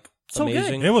 was Yeah. like So good.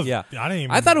 amazing. It was. Yeah. I didn't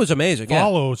even. I thought it was amazing. Yeah.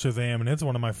 follow Shazam, and it's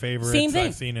one of my favorites Same thing.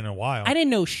 I've seen in a while. I didn't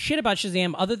know shit about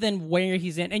Shazam other than where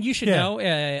he's in, and you should Yeah.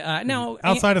 know. Now,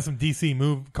 Outside of some DC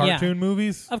cartoon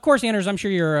movies. of course, Anders, I'm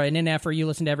sure you're an NF or you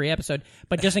listen to every episode,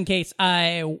 but just in case,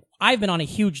 I've been on a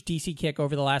huge DC kick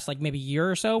over the last like maybe year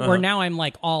or so, where now I'm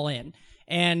like all in.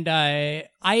 And I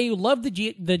love the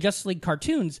Justice League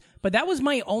cartoons, but that was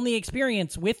my only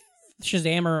experience with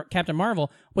Shazam or Captain Marvel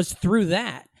was through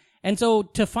that. And so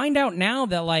to find out now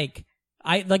that like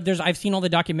I've seen all the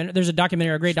documentary. There's a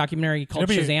great documentary called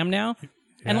It'll be- Shazam now,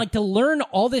 and like to learn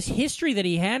all this history that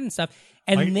he had and stuff,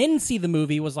 and then see the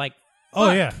movie was like, Oh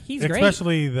fuck, yeah, he's great.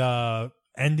 especially the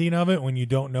ending of it when you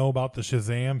don't know about the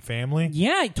Shazam family.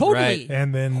 Yeah, totally. Right.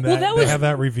 And then Well, that they was- have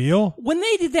that reveal. When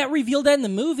they did that reveal that in the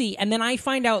movie, and then I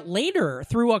find out later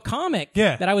through a comic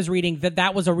that I was reading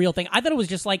that was a real thing. I thought it was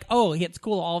just like, oh, it's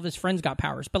cool, all of his friends got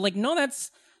powers, but like, no,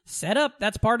 that's set up.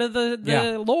 That's part of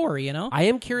the lore, you know. I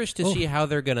am curious to see how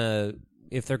they're gonna,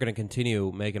 if they're gonna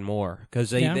continue making more, because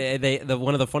they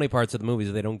one of the funny parts of the movie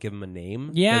is they don't give him a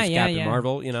name. Yeah, as yeah, Captain yeah.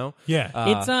 Marvel, you know. Yeah,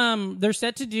 It's they're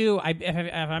set to do. If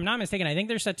I'm not mistaken, I think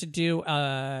they're set to do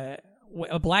a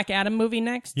Black Adam movie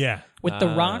next. yeah. with The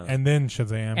Rock, And then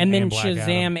Shazam, and then Black Shazam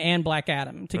Adam. and Black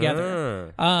Adam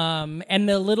together. And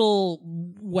the little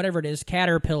whatever it is,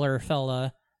 caterpillar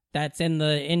fella that's in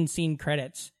the in-scene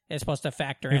credits is supposed to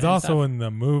factor in. He's and also stuff. in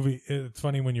the movie. It's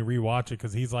funny when you rewatch it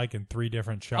because he's like in 3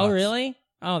 different shots. Oh, really?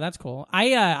 Oh, that's cool. I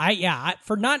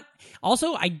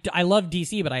love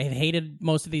DC, but I have hated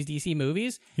most of these DC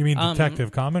movies. You mean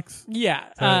Detective Comics? Yeah.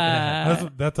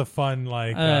 That's a fun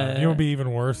like. You would be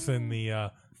even worse than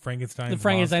the Frankenstein's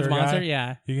monster. guy.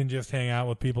 Yeah. You can just hang out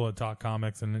with people that talk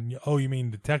comics, and then you mean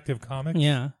Detective Comics?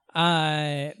 Yeah.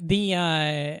 I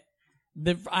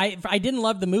didn't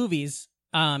love the movies.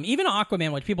 Even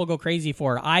Aquaman, which people go crazy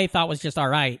for, I thought was just all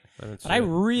right. But I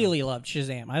really loved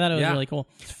Shazam. I thought it was really cool.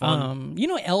 It's fun.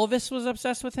 Elvis was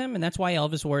obsessed with him, and that's why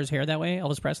Elvis wore his hair that way.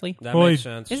 Elvis Presley. That Well, makes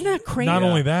sense. Isn't that crazy? Not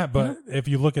only that, but if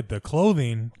you look at the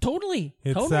clothing, Totally.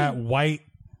 it's totally. that white.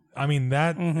 I mean,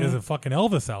 that is a fucking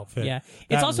Elvis outfit. Yeah.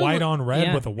 That It's also- white on red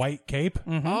yeah. with a white cape.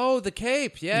 Oh, the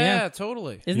cape. Yeah,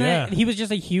 totally. Isn't Yeah. that he was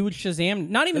just a huge Shazam?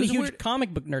 Not even a It's huge weird-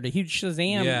 comic book nerd, a huge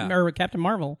Shazam Yeah. or Captain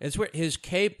Marvel. It's where his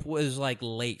cape was like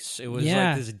lace. It was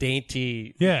Yeah. like this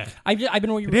dainty. Yeah. I've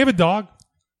been. Did he have a dog?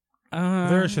 Is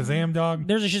there a Shazam dog?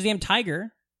 There's a Shazam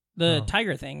tiger, the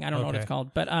tiger thing. I don't know what Okay. it's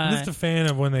called, but I'm just a fan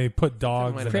of when they put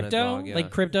dogs. might in have been it. Crypto, dog, yeah.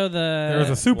 like Crypto. There was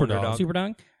a super Wonder dog. Dog. Super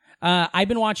dog. I've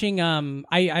been watching.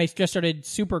 I just started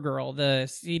Supergirl, the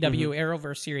CW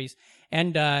Arrowverse series,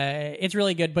 and it's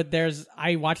really good. But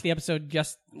I watched the episode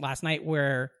just last night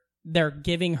where they're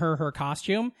giving her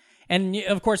costume, and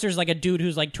of course there's like a dude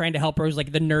who's like trying to help her, who's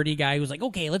like the nerdy guy who's like,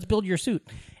 okay, let's build your suit,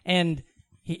 and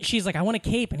she's like, I want a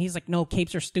cape, and he's like, no,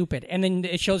 capes are stupid. And then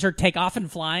it shows her take off and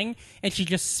flying, and she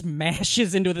just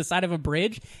smashes into the side of a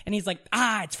bridge, and he's like,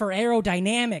 it's for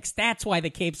aerodynamics, that's why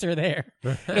the capes are there.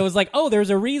 And it was like, oh,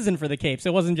 there's a reason for the capes,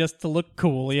 it wasn't just to look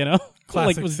cool, you know. Classic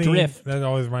like it was scene. drift. That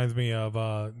always reminds me of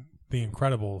The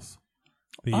Incredibles.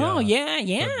 The,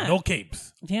 yeah no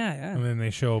capes. yeah And then they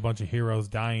show a bunch of heroes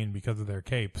dying because of their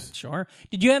capes. Sure.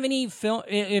 Did you have any film?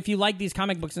 If you like these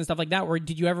comic books and stuff like that, or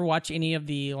did you ever watch any of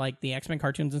the X-Men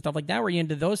cartoons and stuff like that? Were you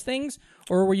into those things,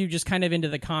 or were you just kind of into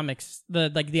the comics,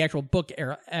 the actual book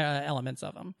elements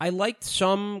of them? I liked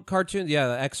some cartoons. Yeah,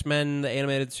 the X-Men, the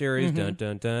animated series. Dun,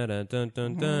 dun, dun, dun, dun,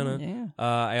 dun, dun.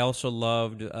 I also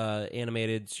loved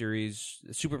animated series,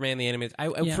 Superman the animated.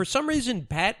 For some reason,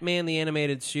 Batman the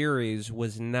animated series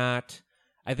was not.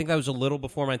 I think that was a little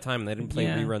before my time, and they didn't play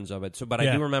reruns of it. So, but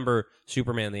I do remember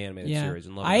Superman the animated series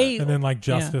and loved that. And then like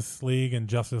Justice League and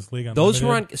Justice League Unlimited. Those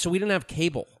were on. So we didn't have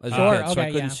cable as a kid, so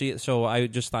I couldn't see it. So I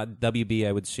just thought WB,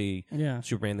 I would see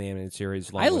Superman the animated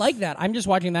series. I like that. I'm just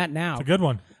watching that now. It's a good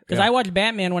one. Because I watched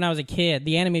Batman when I was a kid,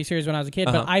 the animated series when I was a kid,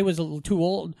 but I was a little too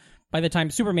old by the time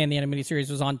Superman the animated series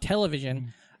was on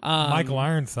television. Michael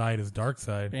Ironside is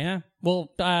Darkseid. Yeah.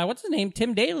 Well, what's his name?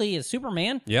 Tim Daly is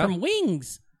Superman from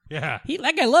Wings. Yeah.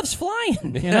 That guy loves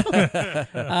flying. You know?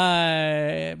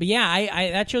 But yeah, I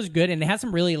that show's good, and it has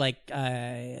some really like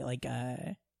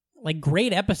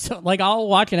great episodes. Like I'll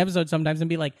watch an episode sometimes and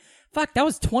be like, "Fuck, that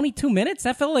was 22 minutes.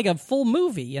 That felt like a full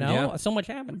movie." You know, Yeah. so much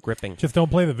happened. gripping. Just don't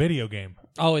play the video game.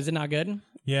 Oh, is it not good?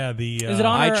 Yeah, the Is it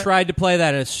on? I tried to play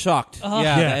that and it sucked.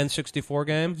 Yeah. The N64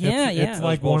 game. Yeah, It's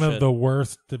like was one bullshit. of the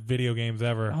worst video games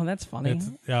ever. Oh, that's funny.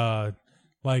 It's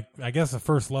like I guess the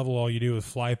first level all you do is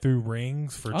fly through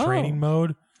rings for training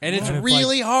mode. And it's And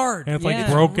really hard. And it's Yeah.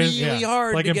 like broken. really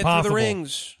hard like to impossible. get through the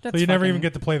rings. So you never even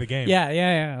get to play the game.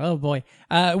 Yeah. Oh boy.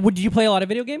 Did you play a lot of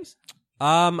video games?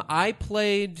 I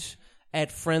played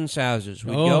at friends' houses.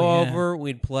 We'd Oh, go yeah. over.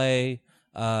 We'd play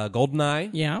GoldenEye,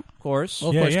 Yeah. of course.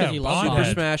 Well, of course, yeah, because you love Bond. Super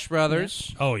Bond. Smash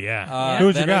Brothers. Oh yeah. Yeah.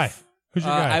 Who's your Then guy? I've- Who's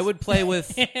your guy? I would play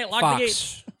with Lock the Fox.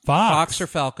 gates. Fox or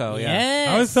Falco. Yeah. Yes.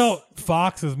 I always felt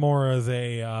Fox is more of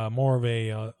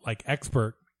a like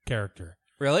expert character.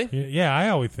 Really? Yeah, I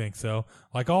always think so.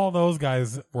 Like all those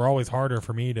guys were always harder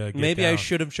for me to get Maybe I down.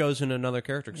 should have chosen another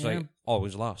character because I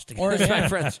always lost Or- against my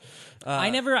friends. I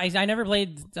never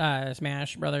played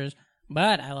Smash Brothers.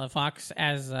 But I love Fox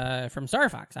as from Star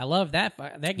Fox. I love that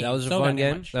game. That was a so fun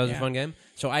game. much. That was a fun game.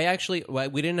 So I actually I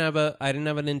didn't have a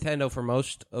Nintendo for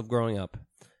most of growing up,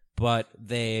 but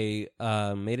they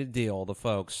made a deal. The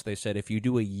folks, they said, if you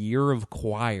do a year of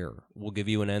choir, we'll give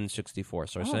you an N64.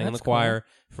 So I sang in the that's choir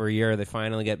for a year. They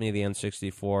finally get me the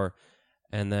N64.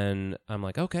 And then I'm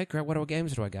like, okay, great. What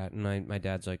games do I got? And my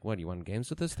dad's like, what, do you want games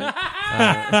with this thing?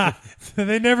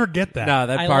 They never get that. No,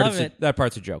 that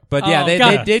part's a joke. But yeah,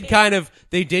 they did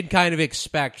kind of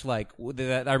expect like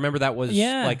that. I remember that was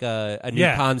like a new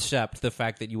concept. The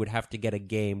fact that you would have to get a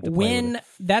game to play with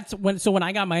it. When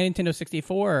I got my Nintendo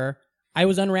 64, I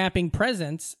was unwrapping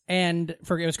presents, and it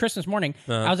was Christmas morning.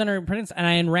 I was unwrapping presents, and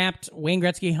I unwrapped Wayne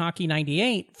Gretzky Hockey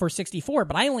 '98 for 64,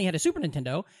 but I only had a Super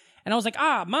Nintendo. And I was like,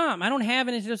 Mom, I don't have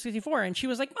a Nintendo 64. And she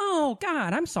was like, oh,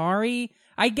 God, I'm sorry.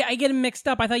 I get them mixed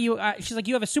up. I thought you, she's like,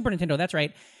 you have a Super Nintendo. That's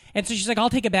right. And so she's like, I'll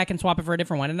take it back and swap it for a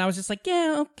different one. And I was just like,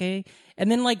 yeah, okay.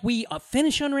 And then like we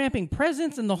finish unwrapping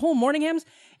presents and the whole morning hams.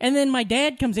 And then my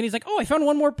dad comes in. He's like, oh, I found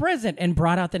one more present, and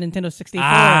brought out the Nintendo 64.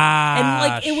 And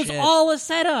like it was all a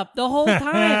setup the whole time.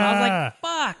 I was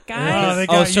like, fuck,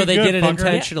 guys. So they did it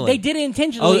intentionally. They did it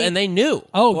intentionally. Oh, and they knew.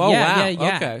 Oh, yeah,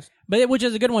 yeah. Okay. But which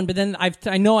is a good one. But then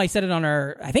I know I said it on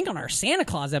our Santa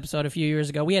Claus episode a few years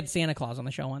ago. We had Santa Claus on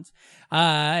the show once.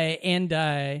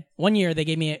 And 1 year they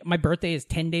gave me my birthday is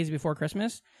 10 days before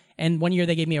Christmas. And 1 year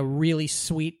they gave me a really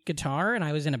sweet guitar, and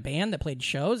I was in a band that played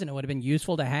shows, and it would have been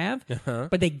useful to have.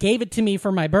 But they gave it to me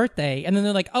for my birthday, and then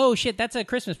they're like, "Oh shit, that's a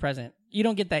Christmas present. You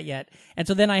don't get that yet." And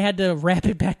so then I had to wrap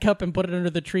it back up and put it under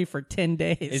the tree for 10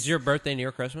 days. Is your birthday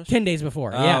near Christmas? 10 days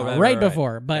before? Oh, yeah, right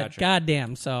before. But gotcha.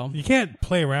 goddamn, so You can't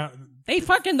play around. they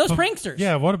fucking those pranksters.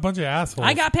 Yeah, what a bunch of assholes.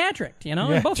 I got Patricked, in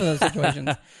both of those situations.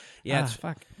 Yeah,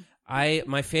 fuck.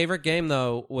 My favorite game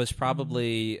though was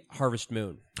probably Harvest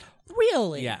Moon.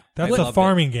 Really? Yeah, That's I a loved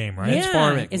farming it. game, right? Yeah. It's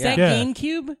farming. Is Yeah. that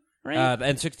GameCube? Right.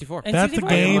 And 64. And That's a 64?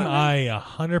 game I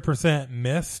 100%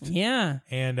 missed. Yeah.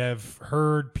 And have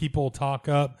heard people talk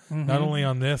up, not only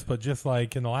on this, but just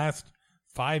like in the last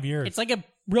 5 years. It's like a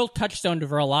real touchstone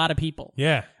for a lot of people.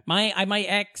 Yeah. My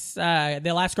ex, the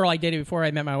last girl I dated before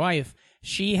I met my wife,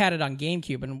 she had it on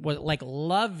GameCube and was like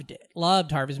loved it,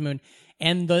 loved Harvest Moon.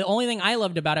 And the only thing I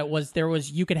loved about it was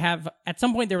you could have at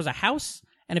some point there was a house,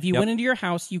 and if you went into your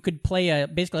house, you could play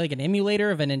basically like an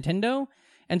emulator of a Nintendo.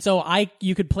 And so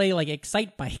you could play like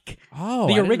Excite Bike, Oh,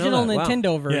 the I didn't know original that. Wow.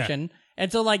 Nintendo version.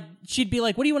 And so like she'd be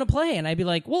like, "What do you want to play?" And I'd be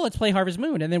like, "Well, let's play Harvest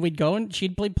Moon." And then we'd go and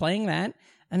she'd be playing that.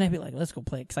 And I'd be like, let's go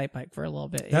play Excite Bike for a little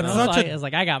bit. That's So such a- I was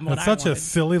like, I got what It's I such wanted. a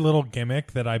silly little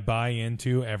gimmick that I buy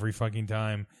into every fucking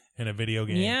time in a video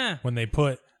game. Yeah. When they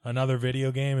put another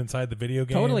video game inside the video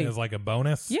game Totally. as like a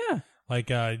bonus. Yeah. Like,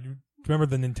 remember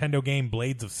the Nintendo game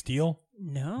Blades of Steel?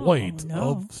 No. Blades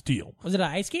no. of Steel. Was it an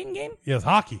ice skating game? Yes,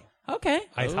 hockey. Okay.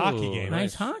 Ice hockey game.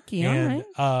 Nice hockey. All And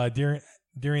right.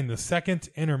 during the second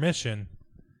intermission,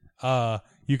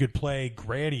 you could play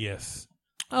Gradius.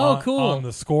 Oh, cool. On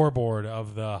the scoreboard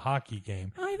of the hockey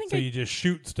game. I think so you just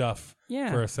shoot stuff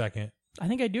Yeah. for a second. I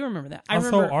think I do remember that. I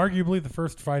Also, remember. arguably the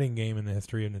first fighting game in the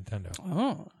history of Nintendo.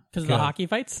 Oh, because of Good. the hockey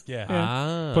fights. Yeah.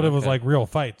 Ah, But it was okay. like real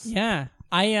fights. Yeah.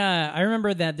 I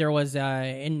remember that there was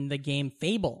in the game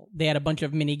Fable, they had a bunch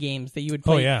of mini games that you would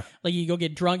play. Oh, yeah. Like you go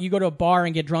get drunk, you go to a bar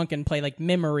and get drunk and play like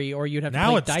Memory, or you'd have to Now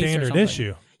play it's dice or standard something.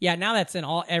 issue. Yeah, now that's in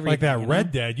everything. Like that you know?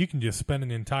 Red Dead, you can just spend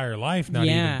an entire life not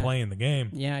Yeah. even playing the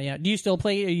game. Yeah, yeah. Do you still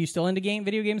play? Are you still into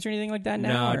video games or anything like that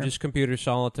now? No, or just computer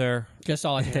solitaire. just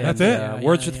solitaire. That's it.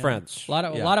 Words with friends. A lot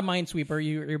of Yeah. Minesweeper.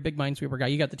 You're a big Minesweeper guy.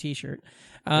 You got the T-shirt.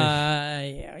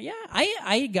 Yeah.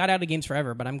 I got out of games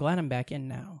forever, but I'm glad I'm back in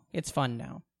now. It's fun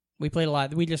now. We played a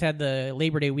lot. We just had the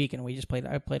Labor Day weekend.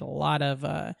 I played a lot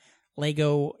of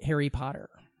Lego Harry Potter.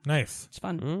 Nice. It's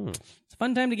fun. It's a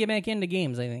fun time to get back into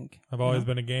games, I think. I've always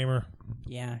been a gamer.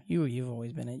 Yeah, you've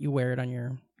always been it. You wear it on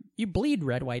you bleed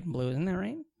red, white, and blue, isn't that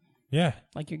right? Yeah.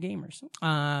 Like your gamers.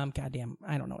 Goddamn,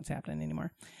 I don't know what's happening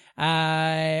anymore.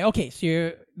 Okay, so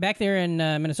you're back there in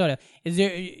Minnesota.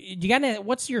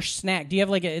 What's your snack? Do you have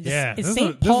like a? Yeah. Is This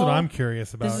St. is Paul? what I'm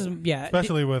curious about.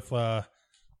 Especially with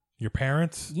your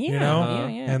parents. Yeah, You know?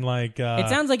 yeah. And like. It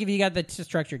sounds like if you got the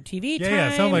structured TV time. Yeah,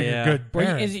 it sounds like Yeah. a good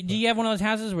parent. Do you have one of those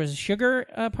houses where sugar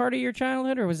part of your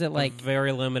childhood, or was it like?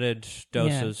 Very limited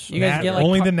doses. You guys get, like,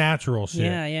 only the natural shit.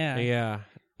 Yeah. Yeah.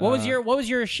 What was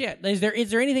your shit? Is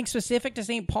there anything specific to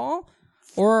St. Paul,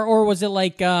 or was it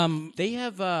like They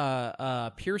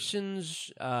have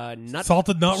Pearson's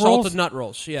Salted nut rolls? Salted nut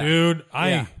rolls. Yeah. Dude,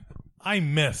 Yeah. I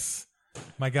miss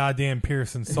my goddamn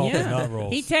Pearson salted nut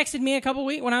rolls. He texted me a couple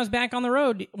weeks when I was back on the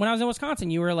road when I was in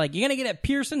Wisconsin. You were like, "You gonna get a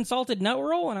Pearson salted nut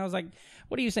roll?" And I was like,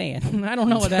 What are you saying? I don't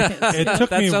know what that is. It took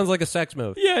That me. sounds like a sex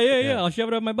move. Yeah. I'll shove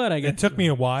it up my butt, I guess. It took me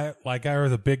a while. Like there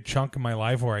was a big chunk in my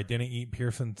life where I didn't eat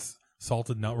Pearson's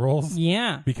salted nut rolls.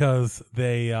 Yeah. Because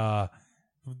they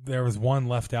there was one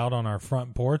left out on our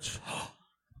front porch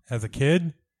as a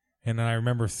kid, and then I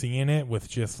remember seeing it with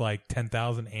just like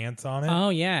 10,000 ants on it. Oh,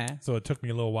 yeah. So it took me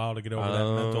a little while to get over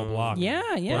that mental block. Yeah.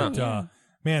 But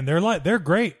man, they're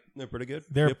great. They're pretty good.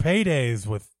 They're paydays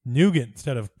with nougat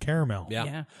instead of caramel.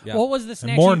 Yeah. What was the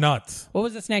snacks? And more nuts. What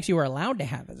was the snacks you were allowed to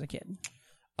have as a kid?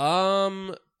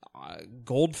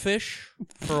 Goldfish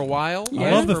for a while. Yeah.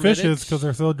 I love the Permitted. fishes because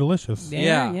they're so delicious.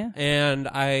 Yeah. And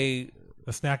A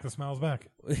snack that smells back.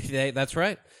 that's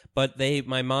right. But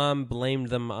my mom blamed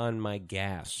them on my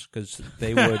gas because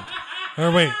they would.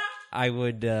 Or wait, I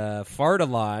would fart a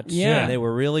lot. Yeah. And they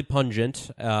were really pungent.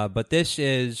 But this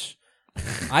is,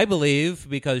 I believe,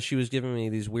 because she was giving me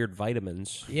these weird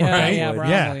vitamins. Yeah, Right. yeah, Would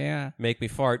probably, yeah. make me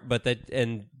fart. But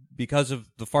because of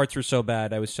the farts were so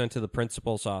bad, I was sent to the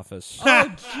principal's office.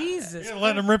 Oh, Jesus. you're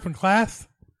letting them rip in class?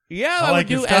 Yeah, I I like would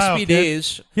do your style,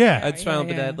 SBDs. Yeah. I'd smell the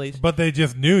yeah. deadlies. But they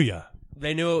just knew you.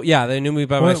 They knew me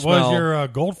by my What smell. was your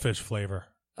goldfish flavor?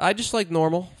 I just like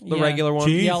normal, the Yeah. regular one.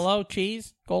 Cheese? Yellow,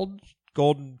 cheese, gold,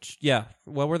 Golden, yeah.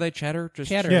 What were they? Cheddar? Just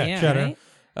cheddar. Yeah, Yeah, cheddar. right?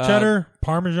 Cheddar,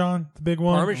 Parmesan, the big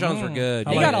one. Parmesans were good.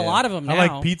 They I got like a lot of them now. I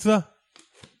like pizza.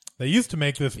 They used to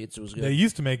make this. Pizza was good. They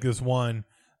used to make this one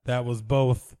that was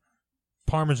both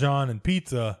Parmesan and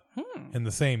pizza in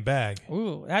the same bag.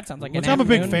 Ooh, that sounds like Which an I'm a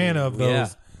big afternoon. fan of those. Yeah.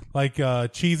 Like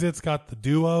Cheez-Its got the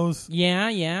duos Yeah.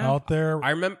 out there.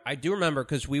 I do remember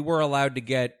because we were allowed to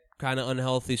get kind of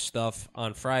unhealthy stuff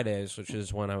on Fridays, which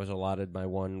is when I was allotted my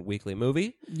one weekly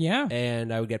movie, Yeah.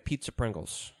 and I would get pizza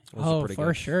Pringles. Those are Oh, pretty for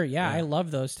good. sure. Yeah, I love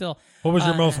those still. What was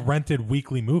your most rented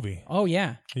weekly movie? Oh,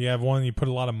 yeah. You have one you put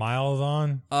a lot of miles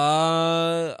on?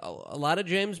 A lot of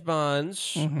James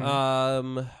Bonds.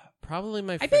 Probably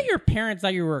my. I bet your parents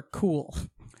thought you were cool.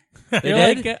 They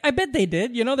They're did? like, I bet they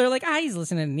did. You know, they're like, he's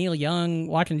listening to Neil Young,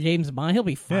 watching James Bond. He'll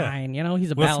be fine. You know,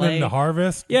 he's a Listening ballet. to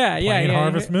Harvest? Yeah, Playing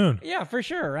Harvest Moon. Yeah, for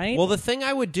sure, right? Well, the thing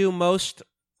I would do most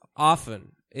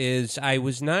often is I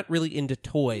was not really into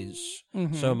toys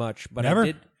so much, but Never? I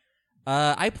did.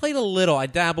 I played a little. I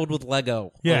dabbled with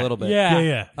Lego a little bit.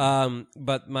 Yeah.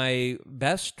 But my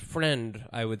best friend,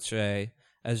 I would say,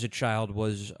 as a child,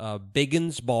 was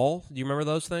Biggins Ball. Do you remember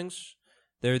those things?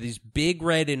 They're these big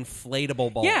red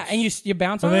inflatable balls. Yeah, and you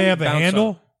bounce So on they them? have the Bounce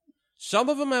handle? Some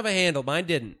of them have a handle. Mine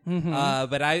didn't.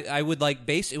 But I would like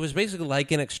it was basically like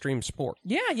an extreme sport.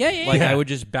 Yeah. Like I would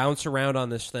just bounce around on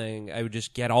this thing. I would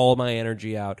just get all my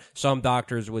energy out. Some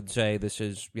doctors would say this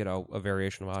is, a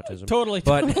variation of autism. Totally.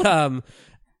 But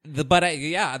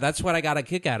that's what I got a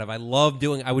kick out of. I love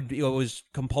doing. I would always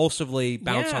compulsively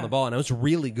bounce Yeah. on the ball, and I was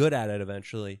really good at it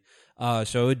eventually.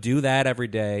 So I would do that every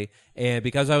day, and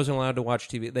because I wasn't allowed to watch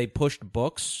TV, they pushed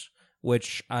books,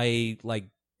 which I like.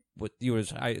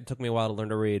 It took me a while to learn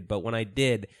to read, but when I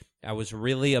did, I was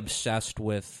really obsessed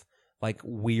with like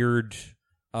weird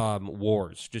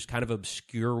wars, just kind of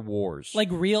obscure wars, Like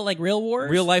real wars?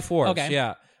 real life wars. Okay.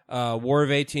 Yeah. War of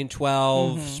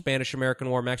 1812, Spanish-American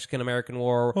War, Mexican-American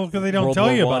War. Well, 'cause they don't World tell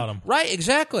War you I. about 'em. Right,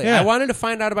 exactly. Yeah. I wanted to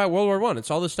find out about World War I.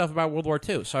 It's all this stuff about World War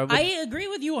II. So I agree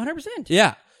with you 100%.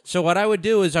 yeah. So what I would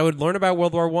do is I would learn about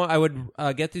World War I. I would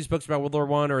get these books about World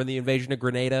War I or the invasion of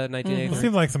Grenada in 1983. It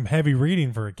seems like some heavy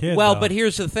reading for a kid. Well, though. but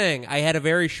here's the thing. I had a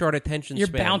very short attention You're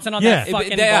span. bouncing on Yeah. that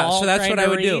fucking Yeah, ball. so that's trying what I to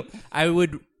would do.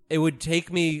 read. It would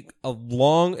take me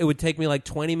like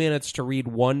 20 minutes to read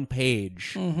one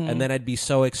page, and then I'd be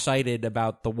so excited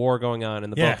about the war going on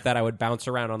in the Yeah. book that I would bounce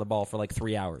around on the ball for like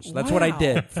 3 hours. That's what I Wow.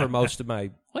 did for most of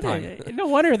my time. No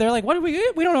wonder they're like, what do we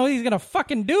don't know what he's gonna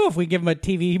fucking do if we give him a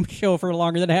TV show for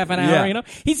longer than half an hour. Yeah. You know,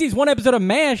 he sees one episode of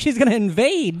MASH, he's gonna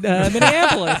invade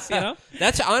Minneapolis. You know,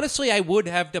 That's honestly, I would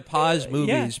have to pause movies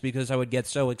Yeah. because I would get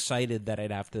so excited that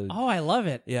I'd have to. oh, I love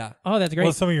it. Yeah, Oh, that's great.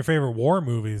 What's some of your favorite war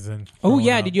movies? Oh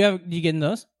yeah, did you get in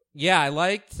those? yeah. I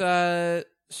liked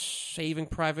Saving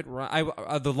Private Ryan.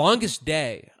 The Longest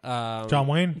Day. John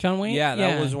Wayne? John Wayne? Yeah,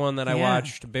 that was one that I Yeah.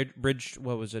 watched. Bridge.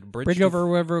 What was it? Bridge over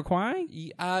River Kwai?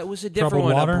 It was a different Troubled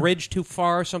one. Water? A Bridge Too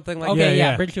Far, or something like Okay, that.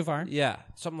 yeah, yeah. Bridge Too Far. Yeah,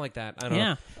 something like that. I don't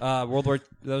Yeah. know. World War.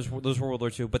 Those were World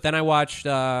War II. But then I watched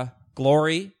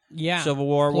Glory. Yeah. Civil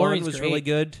War Glory's one was great. really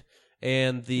good,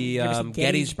 and the Give us some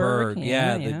Gettysburg. Gettysburg.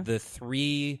 Yeah, Yeah. the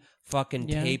 3 fucking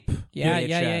Yeah. tape. Yeah,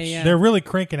 VHS. yeah. They're really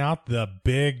cranking out the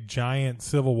big, giant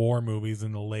Civil War movies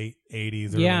in the late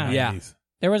 80s, early Yeah. 90s.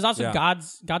 There was also Yeah.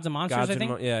 Gods and Monsters, Gods I and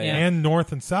think. yeah. And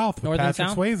North and South with North and Patrick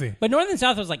South? Swayze. But North and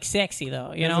South was like sexy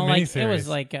though. You It was know, a like it miniseries. was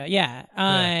like Yeah.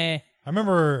 I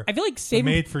remember I feel like the Saving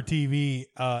made-for-TV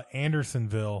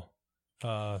Andersonville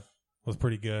was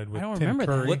pretty good. With I don't Tim remember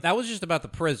that. Curry. What, that was just about the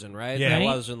prison, right? Yeah. That Right?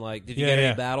 wasn't like. Did you Yeah, get yeah.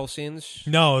 any battle scenes?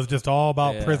 No, it was just all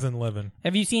about Yeah. prison living.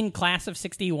 Have you seen Class of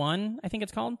 '61? I think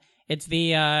it's called. It's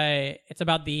the it's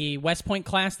about the West Point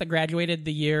class that graduated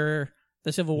the year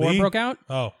the Civil War Lee? broke out.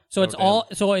 Oh, So it's Okay. all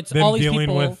them all these dealing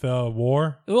people. with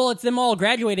war. Well, it's them all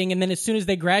graduating, and then as soon as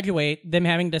they graduate, them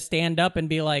having to stand up and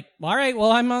be like, "All right,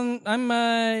 well, I'm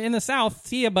in the South.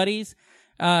 See ya, buddies."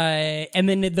 And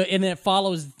then it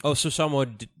follows. Oh, so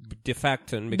someone would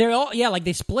defect and. They're all like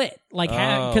they split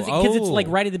because it's like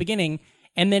right at the beginning,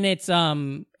 and then it's it's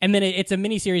a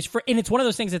miniseries and it's one of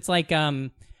those things. It's like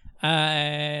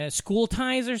School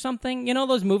Ties or something. You know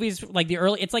those movies like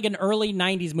it's like an early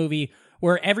 '90s movie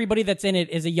where everybody that's in it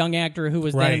is a young actor who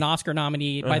was then Right. an Oscar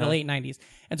nominee by the late '90s,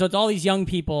 and so it's all these young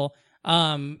people.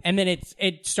 And then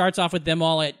it starts off with them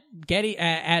all at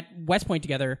West Point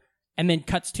together, and then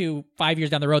cuts to 5 years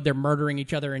down the road they're murdering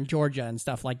each other in Georgia and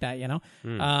stuff like that. You know,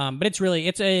 but it's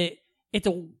a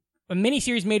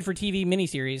miniseries made for TV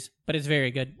miniseries, but it's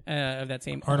very good of that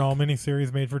same. Aren't all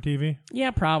miniseries made for TV?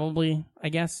 Yeah, probably. I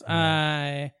guess. Or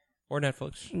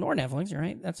Netflix. Or Netflix, you're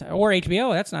right? Or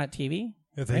HBO. That's not TV.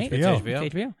 It's right? HBO. It's HBO.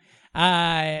 It's HBO.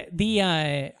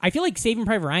 I feel like Saving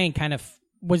Private Ryan kind of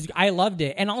was. I loved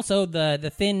it, and also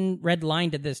the Thin Red Line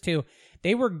did this too.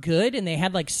 They were good, and they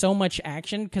had like so much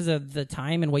action because of the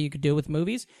time and what you could do with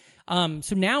movies. So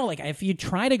now, like, if you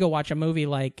try to go watch a movie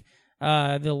like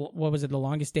what was it, The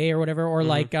Longest Day or whatever, or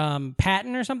like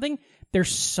Patton or something, they're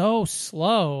so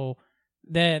slow.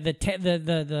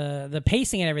 The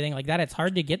pacing and everything like that, it's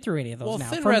hard to get through any of those Well, now.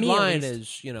 Thin For Red me, at Line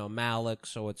least. is Malick,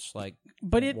 so it's like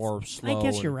But it's, more slow. I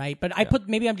guess you're right. But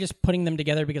maybe I'm just putting them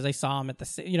together because I saw them at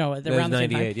around the same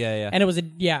time. 98, yeah. And it was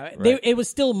it was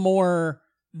still more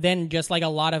than just like a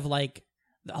lot of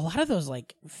those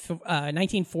like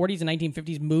 1940s and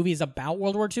 1950s movies about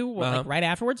World War II, like right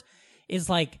afterwards, is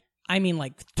like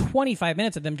 25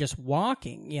 minutes of them just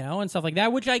walking, and stuff like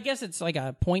that. Which I guess it's like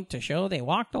a point to show they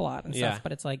walked a lot and stuff. Yeah.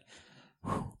 But it's like,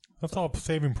 That's all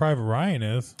Saving Private Ryan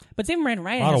is. but Saving Private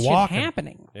Ryan A lot has of shit walking.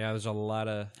 happening. Yeah, there's a lot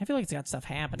of. I feel like it's got stuff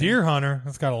happening. Deer Hunter,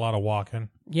 that's got a lot of walking.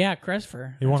 Yeah,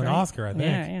 Christopher. He won That's an right. Oscar, I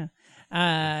think.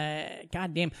 Yeah.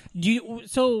 God damn.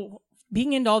 So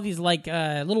being into all these like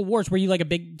little wars, were you like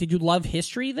did you love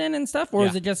history then and stuff? Or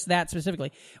was it just that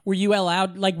specifically? Were you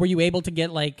able to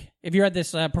get like, if you're at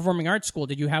this performing arts school,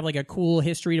 did you have like a cool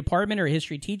history department or a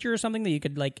history teacher or something that you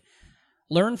could like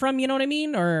learn from, you know what I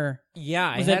mean? Or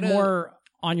Yeah, was it more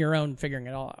on your own figuring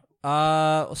it all out?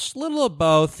 A little of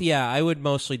both. Yeah, I would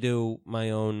mostly do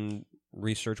my own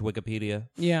research, Wikipedia.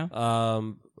 Yeah.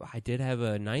 I did have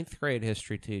a 9th grade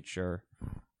history teacher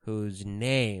whose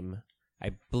name,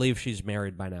 I believe she's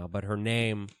married by now, but her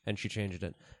name, and she changed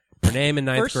it. Her name in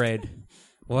 9th First? grade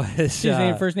was His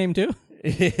name, first name too?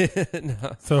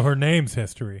 no. So her name's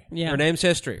history. Yeah. Her name's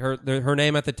history. Her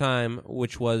name at the time,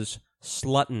 which was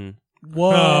Slutton,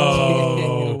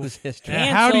 Whoa. was history.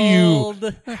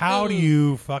 Canceled. How do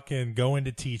you fucking go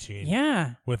into teaching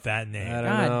Yeah. with that name? I don't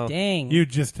God know. dang. You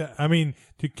just,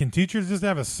 can teachers just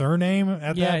have a surname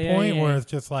at that point where it's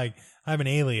just like, I have an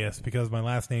alias because my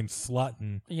last name's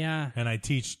Slutton Yeah. and I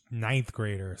teach 9th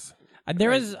graders. There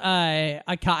was in my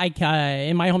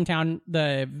hometown,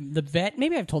 the vet,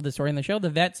 maybe I've told this story in the show, the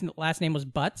vet's last name was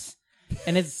Butts,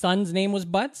 and his son's name was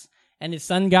Butts, and his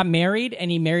son got married, and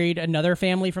he married another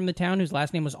family from the town whose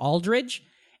last name was Aldridge,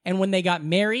 and when they got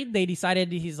married, they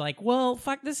decided, he's like, well,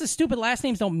 fuck, this is stupid, last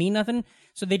names don't mean nothing,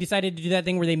 so they decided to do that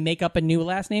thing where they make up a new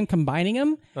last name, combining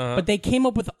them, but they came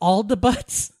up with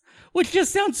Aldabutts, which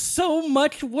just sounds so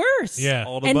much worse. Yeah.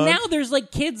 And now there's like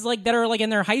kids like that are like in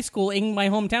their high school in my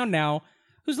hometown now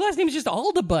whose last name is just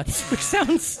Aldabutts, which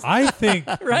sounds I think,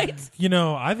 right.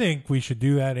 I think we should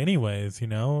do that anyways,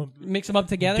 Mix them up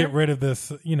together. Get rid of this,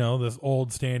 this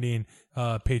old standing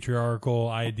patriarchal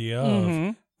idea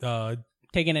of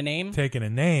Taking a name. taking a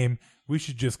name. We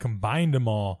should just combine them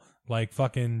all like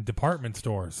fucking department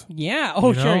stores Yeah. Oh,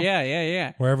 You know? sure.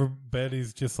 Yeah. where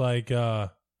everybody's just like, Are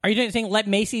you saying let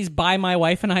Macy's buy my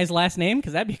wife and I's last name?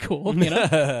 Because that'd be cool.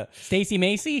 Stacey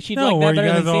Macy. She'd no, like where that you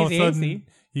better guys all than of a Stacey sudden, Hasty.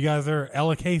 you guys are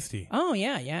Ella Casey. Oh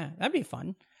yeah. That'd be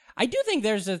fun. I do think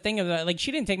there's a thing of like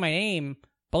she didn't take my name,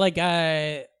 but like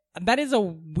that is a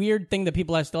weird thing that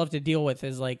people still have to deal with.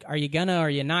 Is like, are you gonna? Are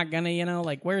you not gonna?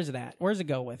 Like, where's that? Where's it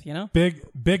go with?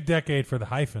 Big decade for the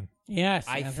hyphen. Yes.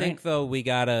 I that's think right. though we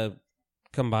gotta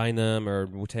combine them, or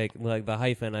we'll take like the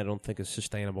hyphen. I don't think is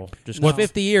sustainable. Just No.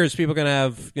 50 years, people are gonna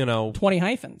have 20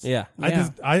 hyphens. Yeah.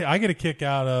 I get a kick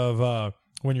out of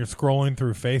when you're scrolling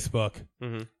through Facebook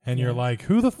and you're like,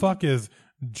 who the fuck is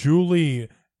Julie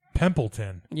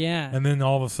Pimpleton. Yeah. And then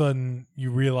all of a sudden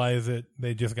you realize that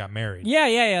they just got married.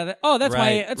 Yeah. Oh, that's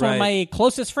Right, that's one of my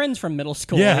closest friends from middle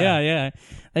school. Yeah. Yeah.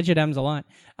 That shit happens a lot.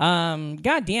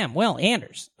 God damn. Well,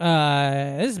 Anders, this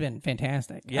has been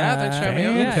fantastic. Yeah, thanks for having me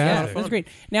on. Yeah, Fantastic. that's great.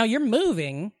 Now you're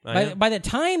moving. By the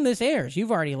time this airs,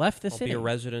 you've already left the I'll city. be a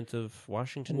resident of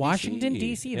Washington,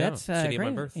 D.C. Yeah, That's city of my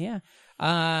great. birth. Yeah.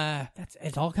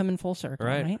 It's all coming full circle,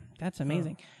 Right. right? That's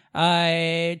amazing.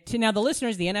 To now the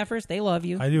listeners, the NFers, they love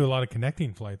you. I do a lot of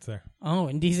connecting flights there. Oh,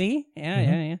 in DC?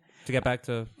 Yeah. To get back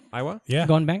to Iowa? Yeah.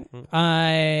 Going back.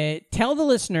 Tell the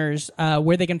listeners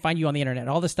where they can find you on the internet.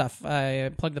 All the stuff.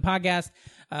 Plug the podcast.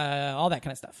 All that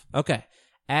kind of stuff. Okay.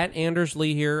 At Anders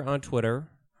Lee here on Twitter.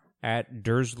 At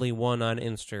Dursley1 on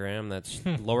Instagram. That's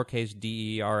lowercase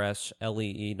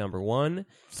DERSLEE number 1.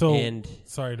 So, and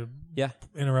sorry to yeah.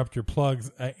 interrupt your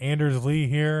plugs. Anders Lee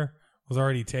here was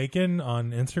already taken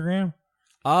on Instagram.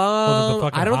 the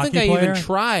fucking I don't think hockey I player? even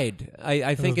tried.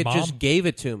 I think his it just mom? gave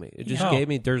it to me. It just Oh, gave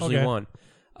me Dursley okay. 1.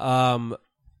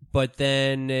 But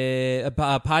then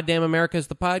Poddamn America is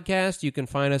the podcast. You can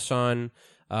find us on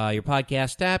your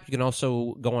podcast app. You can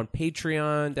also go on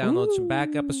Patreon, download some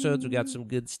back episodes. We got some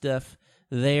good stuff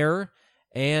there.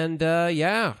 And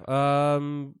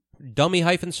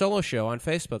Dummy-Solo Show on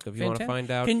Facebook if you want to find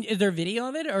out. Is there video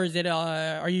of it, or is it?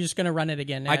 Are you just going to run it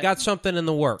again? I got something in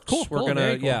the works. Cool, We're cool, gonna,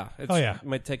 very cool. It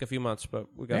might take a few months, but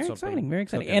we got Very something. exciting, very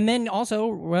exciting. Okay. And then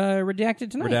also Redacted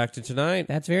Tonight. Redacted Tonight.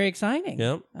 That's very exciting.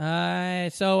 Yep.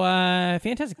 So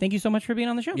fantastic. Thank you so much for being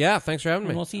on the show. Yeah, thanks for having me.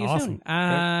 And we'll see you Awesome.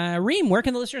 soon. Reem, where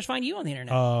can the listeners find you on the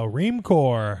internet?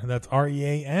 Reamcore. That's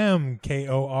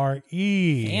REAMKORE.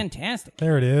 Fantastic.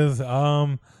 There it is.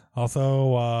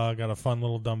 Also, got a fun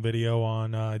little dumb video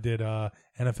on. I did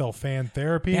NFL fan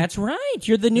therapy. That's right.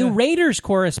 You're the new Raiders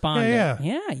correspondent.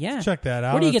 Yeah. Yeah. Check that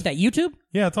out. Where do you get It's- that? YouTube?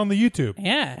 Yeah, it's on the YouTube.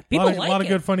 Yeah. A People lot of, like lot it. of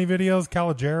good funny videos.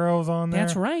 Caligero's on there.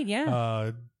 That's right.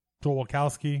 Yeah. Joel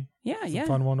Wachowski. Yeah. It's Yeah. a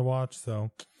fun one to watch.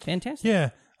 So Fantastic.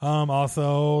 yeah.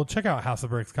 Also, check out House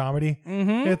of Bricks Comedy.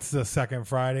 Mm-hmm. It's the second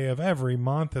Friday of every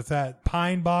month. It's at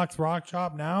Pine Box Rock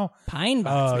Shop now. Pine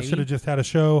Box. baby. Should have just had a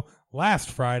show last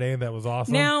Friday. That was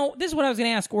awesome. Now, this is what I was going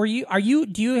to ask.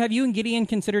 Have you and Gideon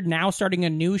considered now starting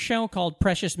a new show called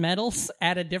Precious Metals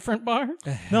at a different bar?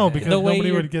 No, because The way nobody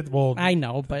you're- would get. Well, I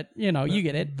know, but you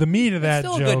get it. the meat of that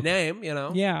Still a joke. good name,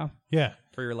 Yeah. Yeah,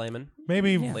 for your layman.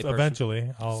 maybe Layperson.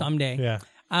 eventually. Someday. Yeah.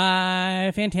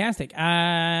 Fantastic.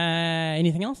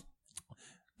 Anything else?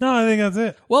 No, I think that's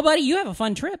it. Well, buddy, you have a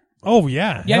fun trip. Oh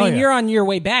yeah. Yeah, I Hell mean, yeah. you're on your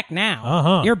way back now.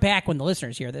 Uh-huh. You're back when the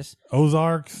listeners hear this.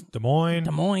 Ozarks, Des Moines,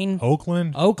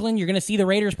 Oakland. Oakland. You're going to see the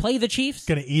Raiders play the Chiefs.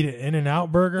 Gonna eat an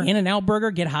In-N-Out burger. In-N-Out Burger.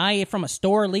 Get high from a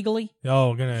store legally.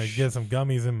 Gonna get some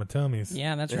gummies in my tummies.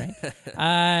 Yeah, that's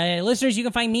right. Listeners, you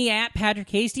can find me at Patrick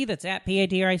Hasty. That's at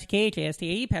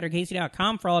PatrickHaste,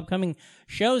 PatrickHasty.com for all upcoming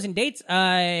shows and dates.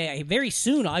 Very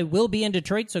soon, I will be in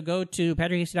Detroit, so go to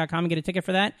PatrickHasty.com and get a ticket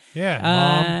for that.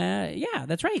 Yeah, Yeah,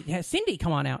 that's right. Yeah, Cindy,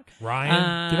 come on out.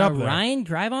 Ryan, get up there. Ryan,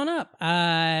 drive on up.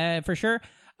 For sure.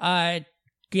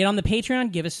 Get on the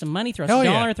Patreon, give us some money, throw us Hell $1,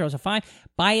 yeah. throw us a $5,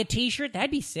 buy a T-shirt.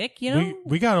 That'd be sick,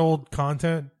 We got old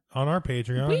content on our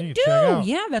Patreon. We you can do, check out.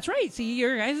 yeah, that's right. See,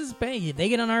 your guys' they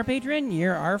get on our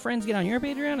Patreon, our friends get on your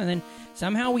Patreon, and then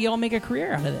somehow we all make a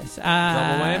career out of this. Double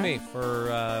whammy. For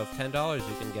 $10,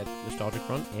 you can get Nostalgic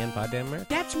Front and Poddamn America.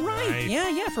 That's right. Nice.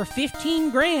 Yeah, for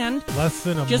 $15,000. Less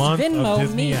than a Just month Venmo of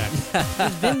Disney me. X.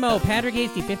 Just Venmo Patrick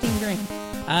Hasty,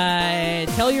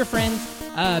 $15,000. Tell your friends.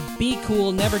 Be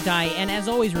cool, never die, and as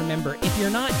always, remember: if you're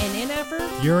not an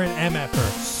NFer, You're an MFer.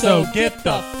 so get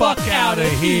the fuck out of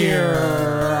here.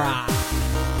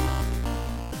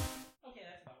 Okay,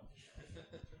 that's about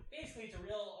basically it's a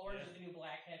real Orange is the New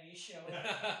Black heavy show.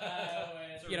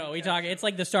 We talk. It's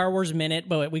like the Star Wars minute,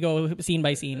 but we go scene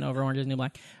by scene over Orange is the New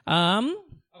Black.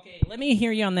 Okay, let me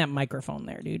hear you on that microphone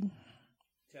there, dude.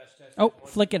 Oh,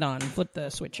 flick it on. Flip the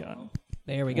switch on.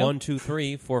 There we go. 1, 2,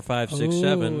 3, 4, 5, 6, Ooh,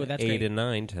 7, that's 8, great. and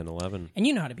 9, 10, 11. And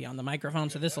you know how to be on the microphone,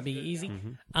 so this will be easy.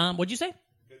 What'd you say?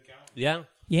 Yeah.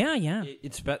 Yeah.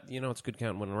 It's good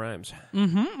count when it rhymes.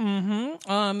 The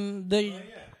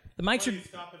mics are.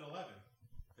 Stop at 11.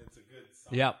 It's a good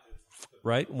song. Yeah.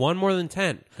 Right? One more than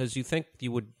 10, because you think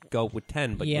you would go with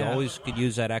 10, but you Yeah. always could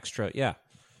use that extra. Yeah.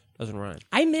 Doesn't rhyme.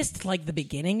 I missed like the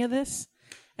beginning of this,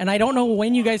 and I don't know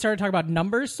when you guys started talking about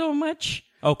numbers so much.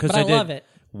 Oh, because but I did love it.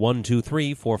 1, 2,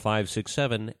 3, 4, 5, 6,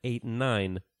 7, 8, and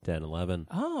 9, 10, 11.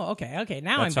 Oh, okay.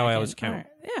 Now That's I'm how back I in. always count. All right.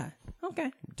 Yeah.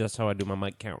 Okay. That's how I do my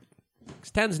mic count.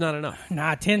 'Cause 10's not enough.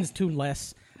 Nah, 10's too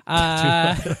less.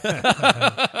 I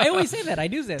always say that. I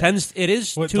do say that. 10's, it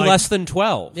is What, two like- less than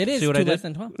 12. It is See what too I did? less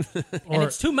than 12, and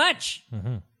it's too much.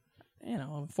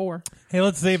 4. Hey,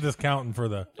 let's save this counting for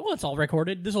the. Well, it's all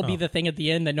recorded. This will be the thing at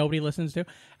the end that nobody listens to.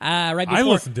 Right before, I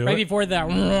listen to right it. before the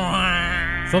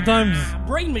Sometimes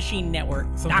Brain Machine Network.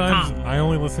 Sometimes I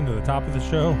only listen to the top of the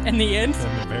show And the end.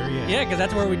 and the very end. Yeah, because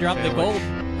that's where we drop the gold.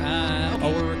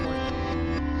 Okay. We're recording.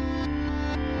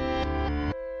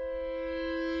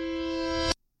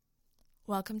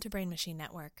 Welcome to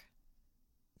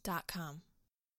BrainMachineNetwork.com.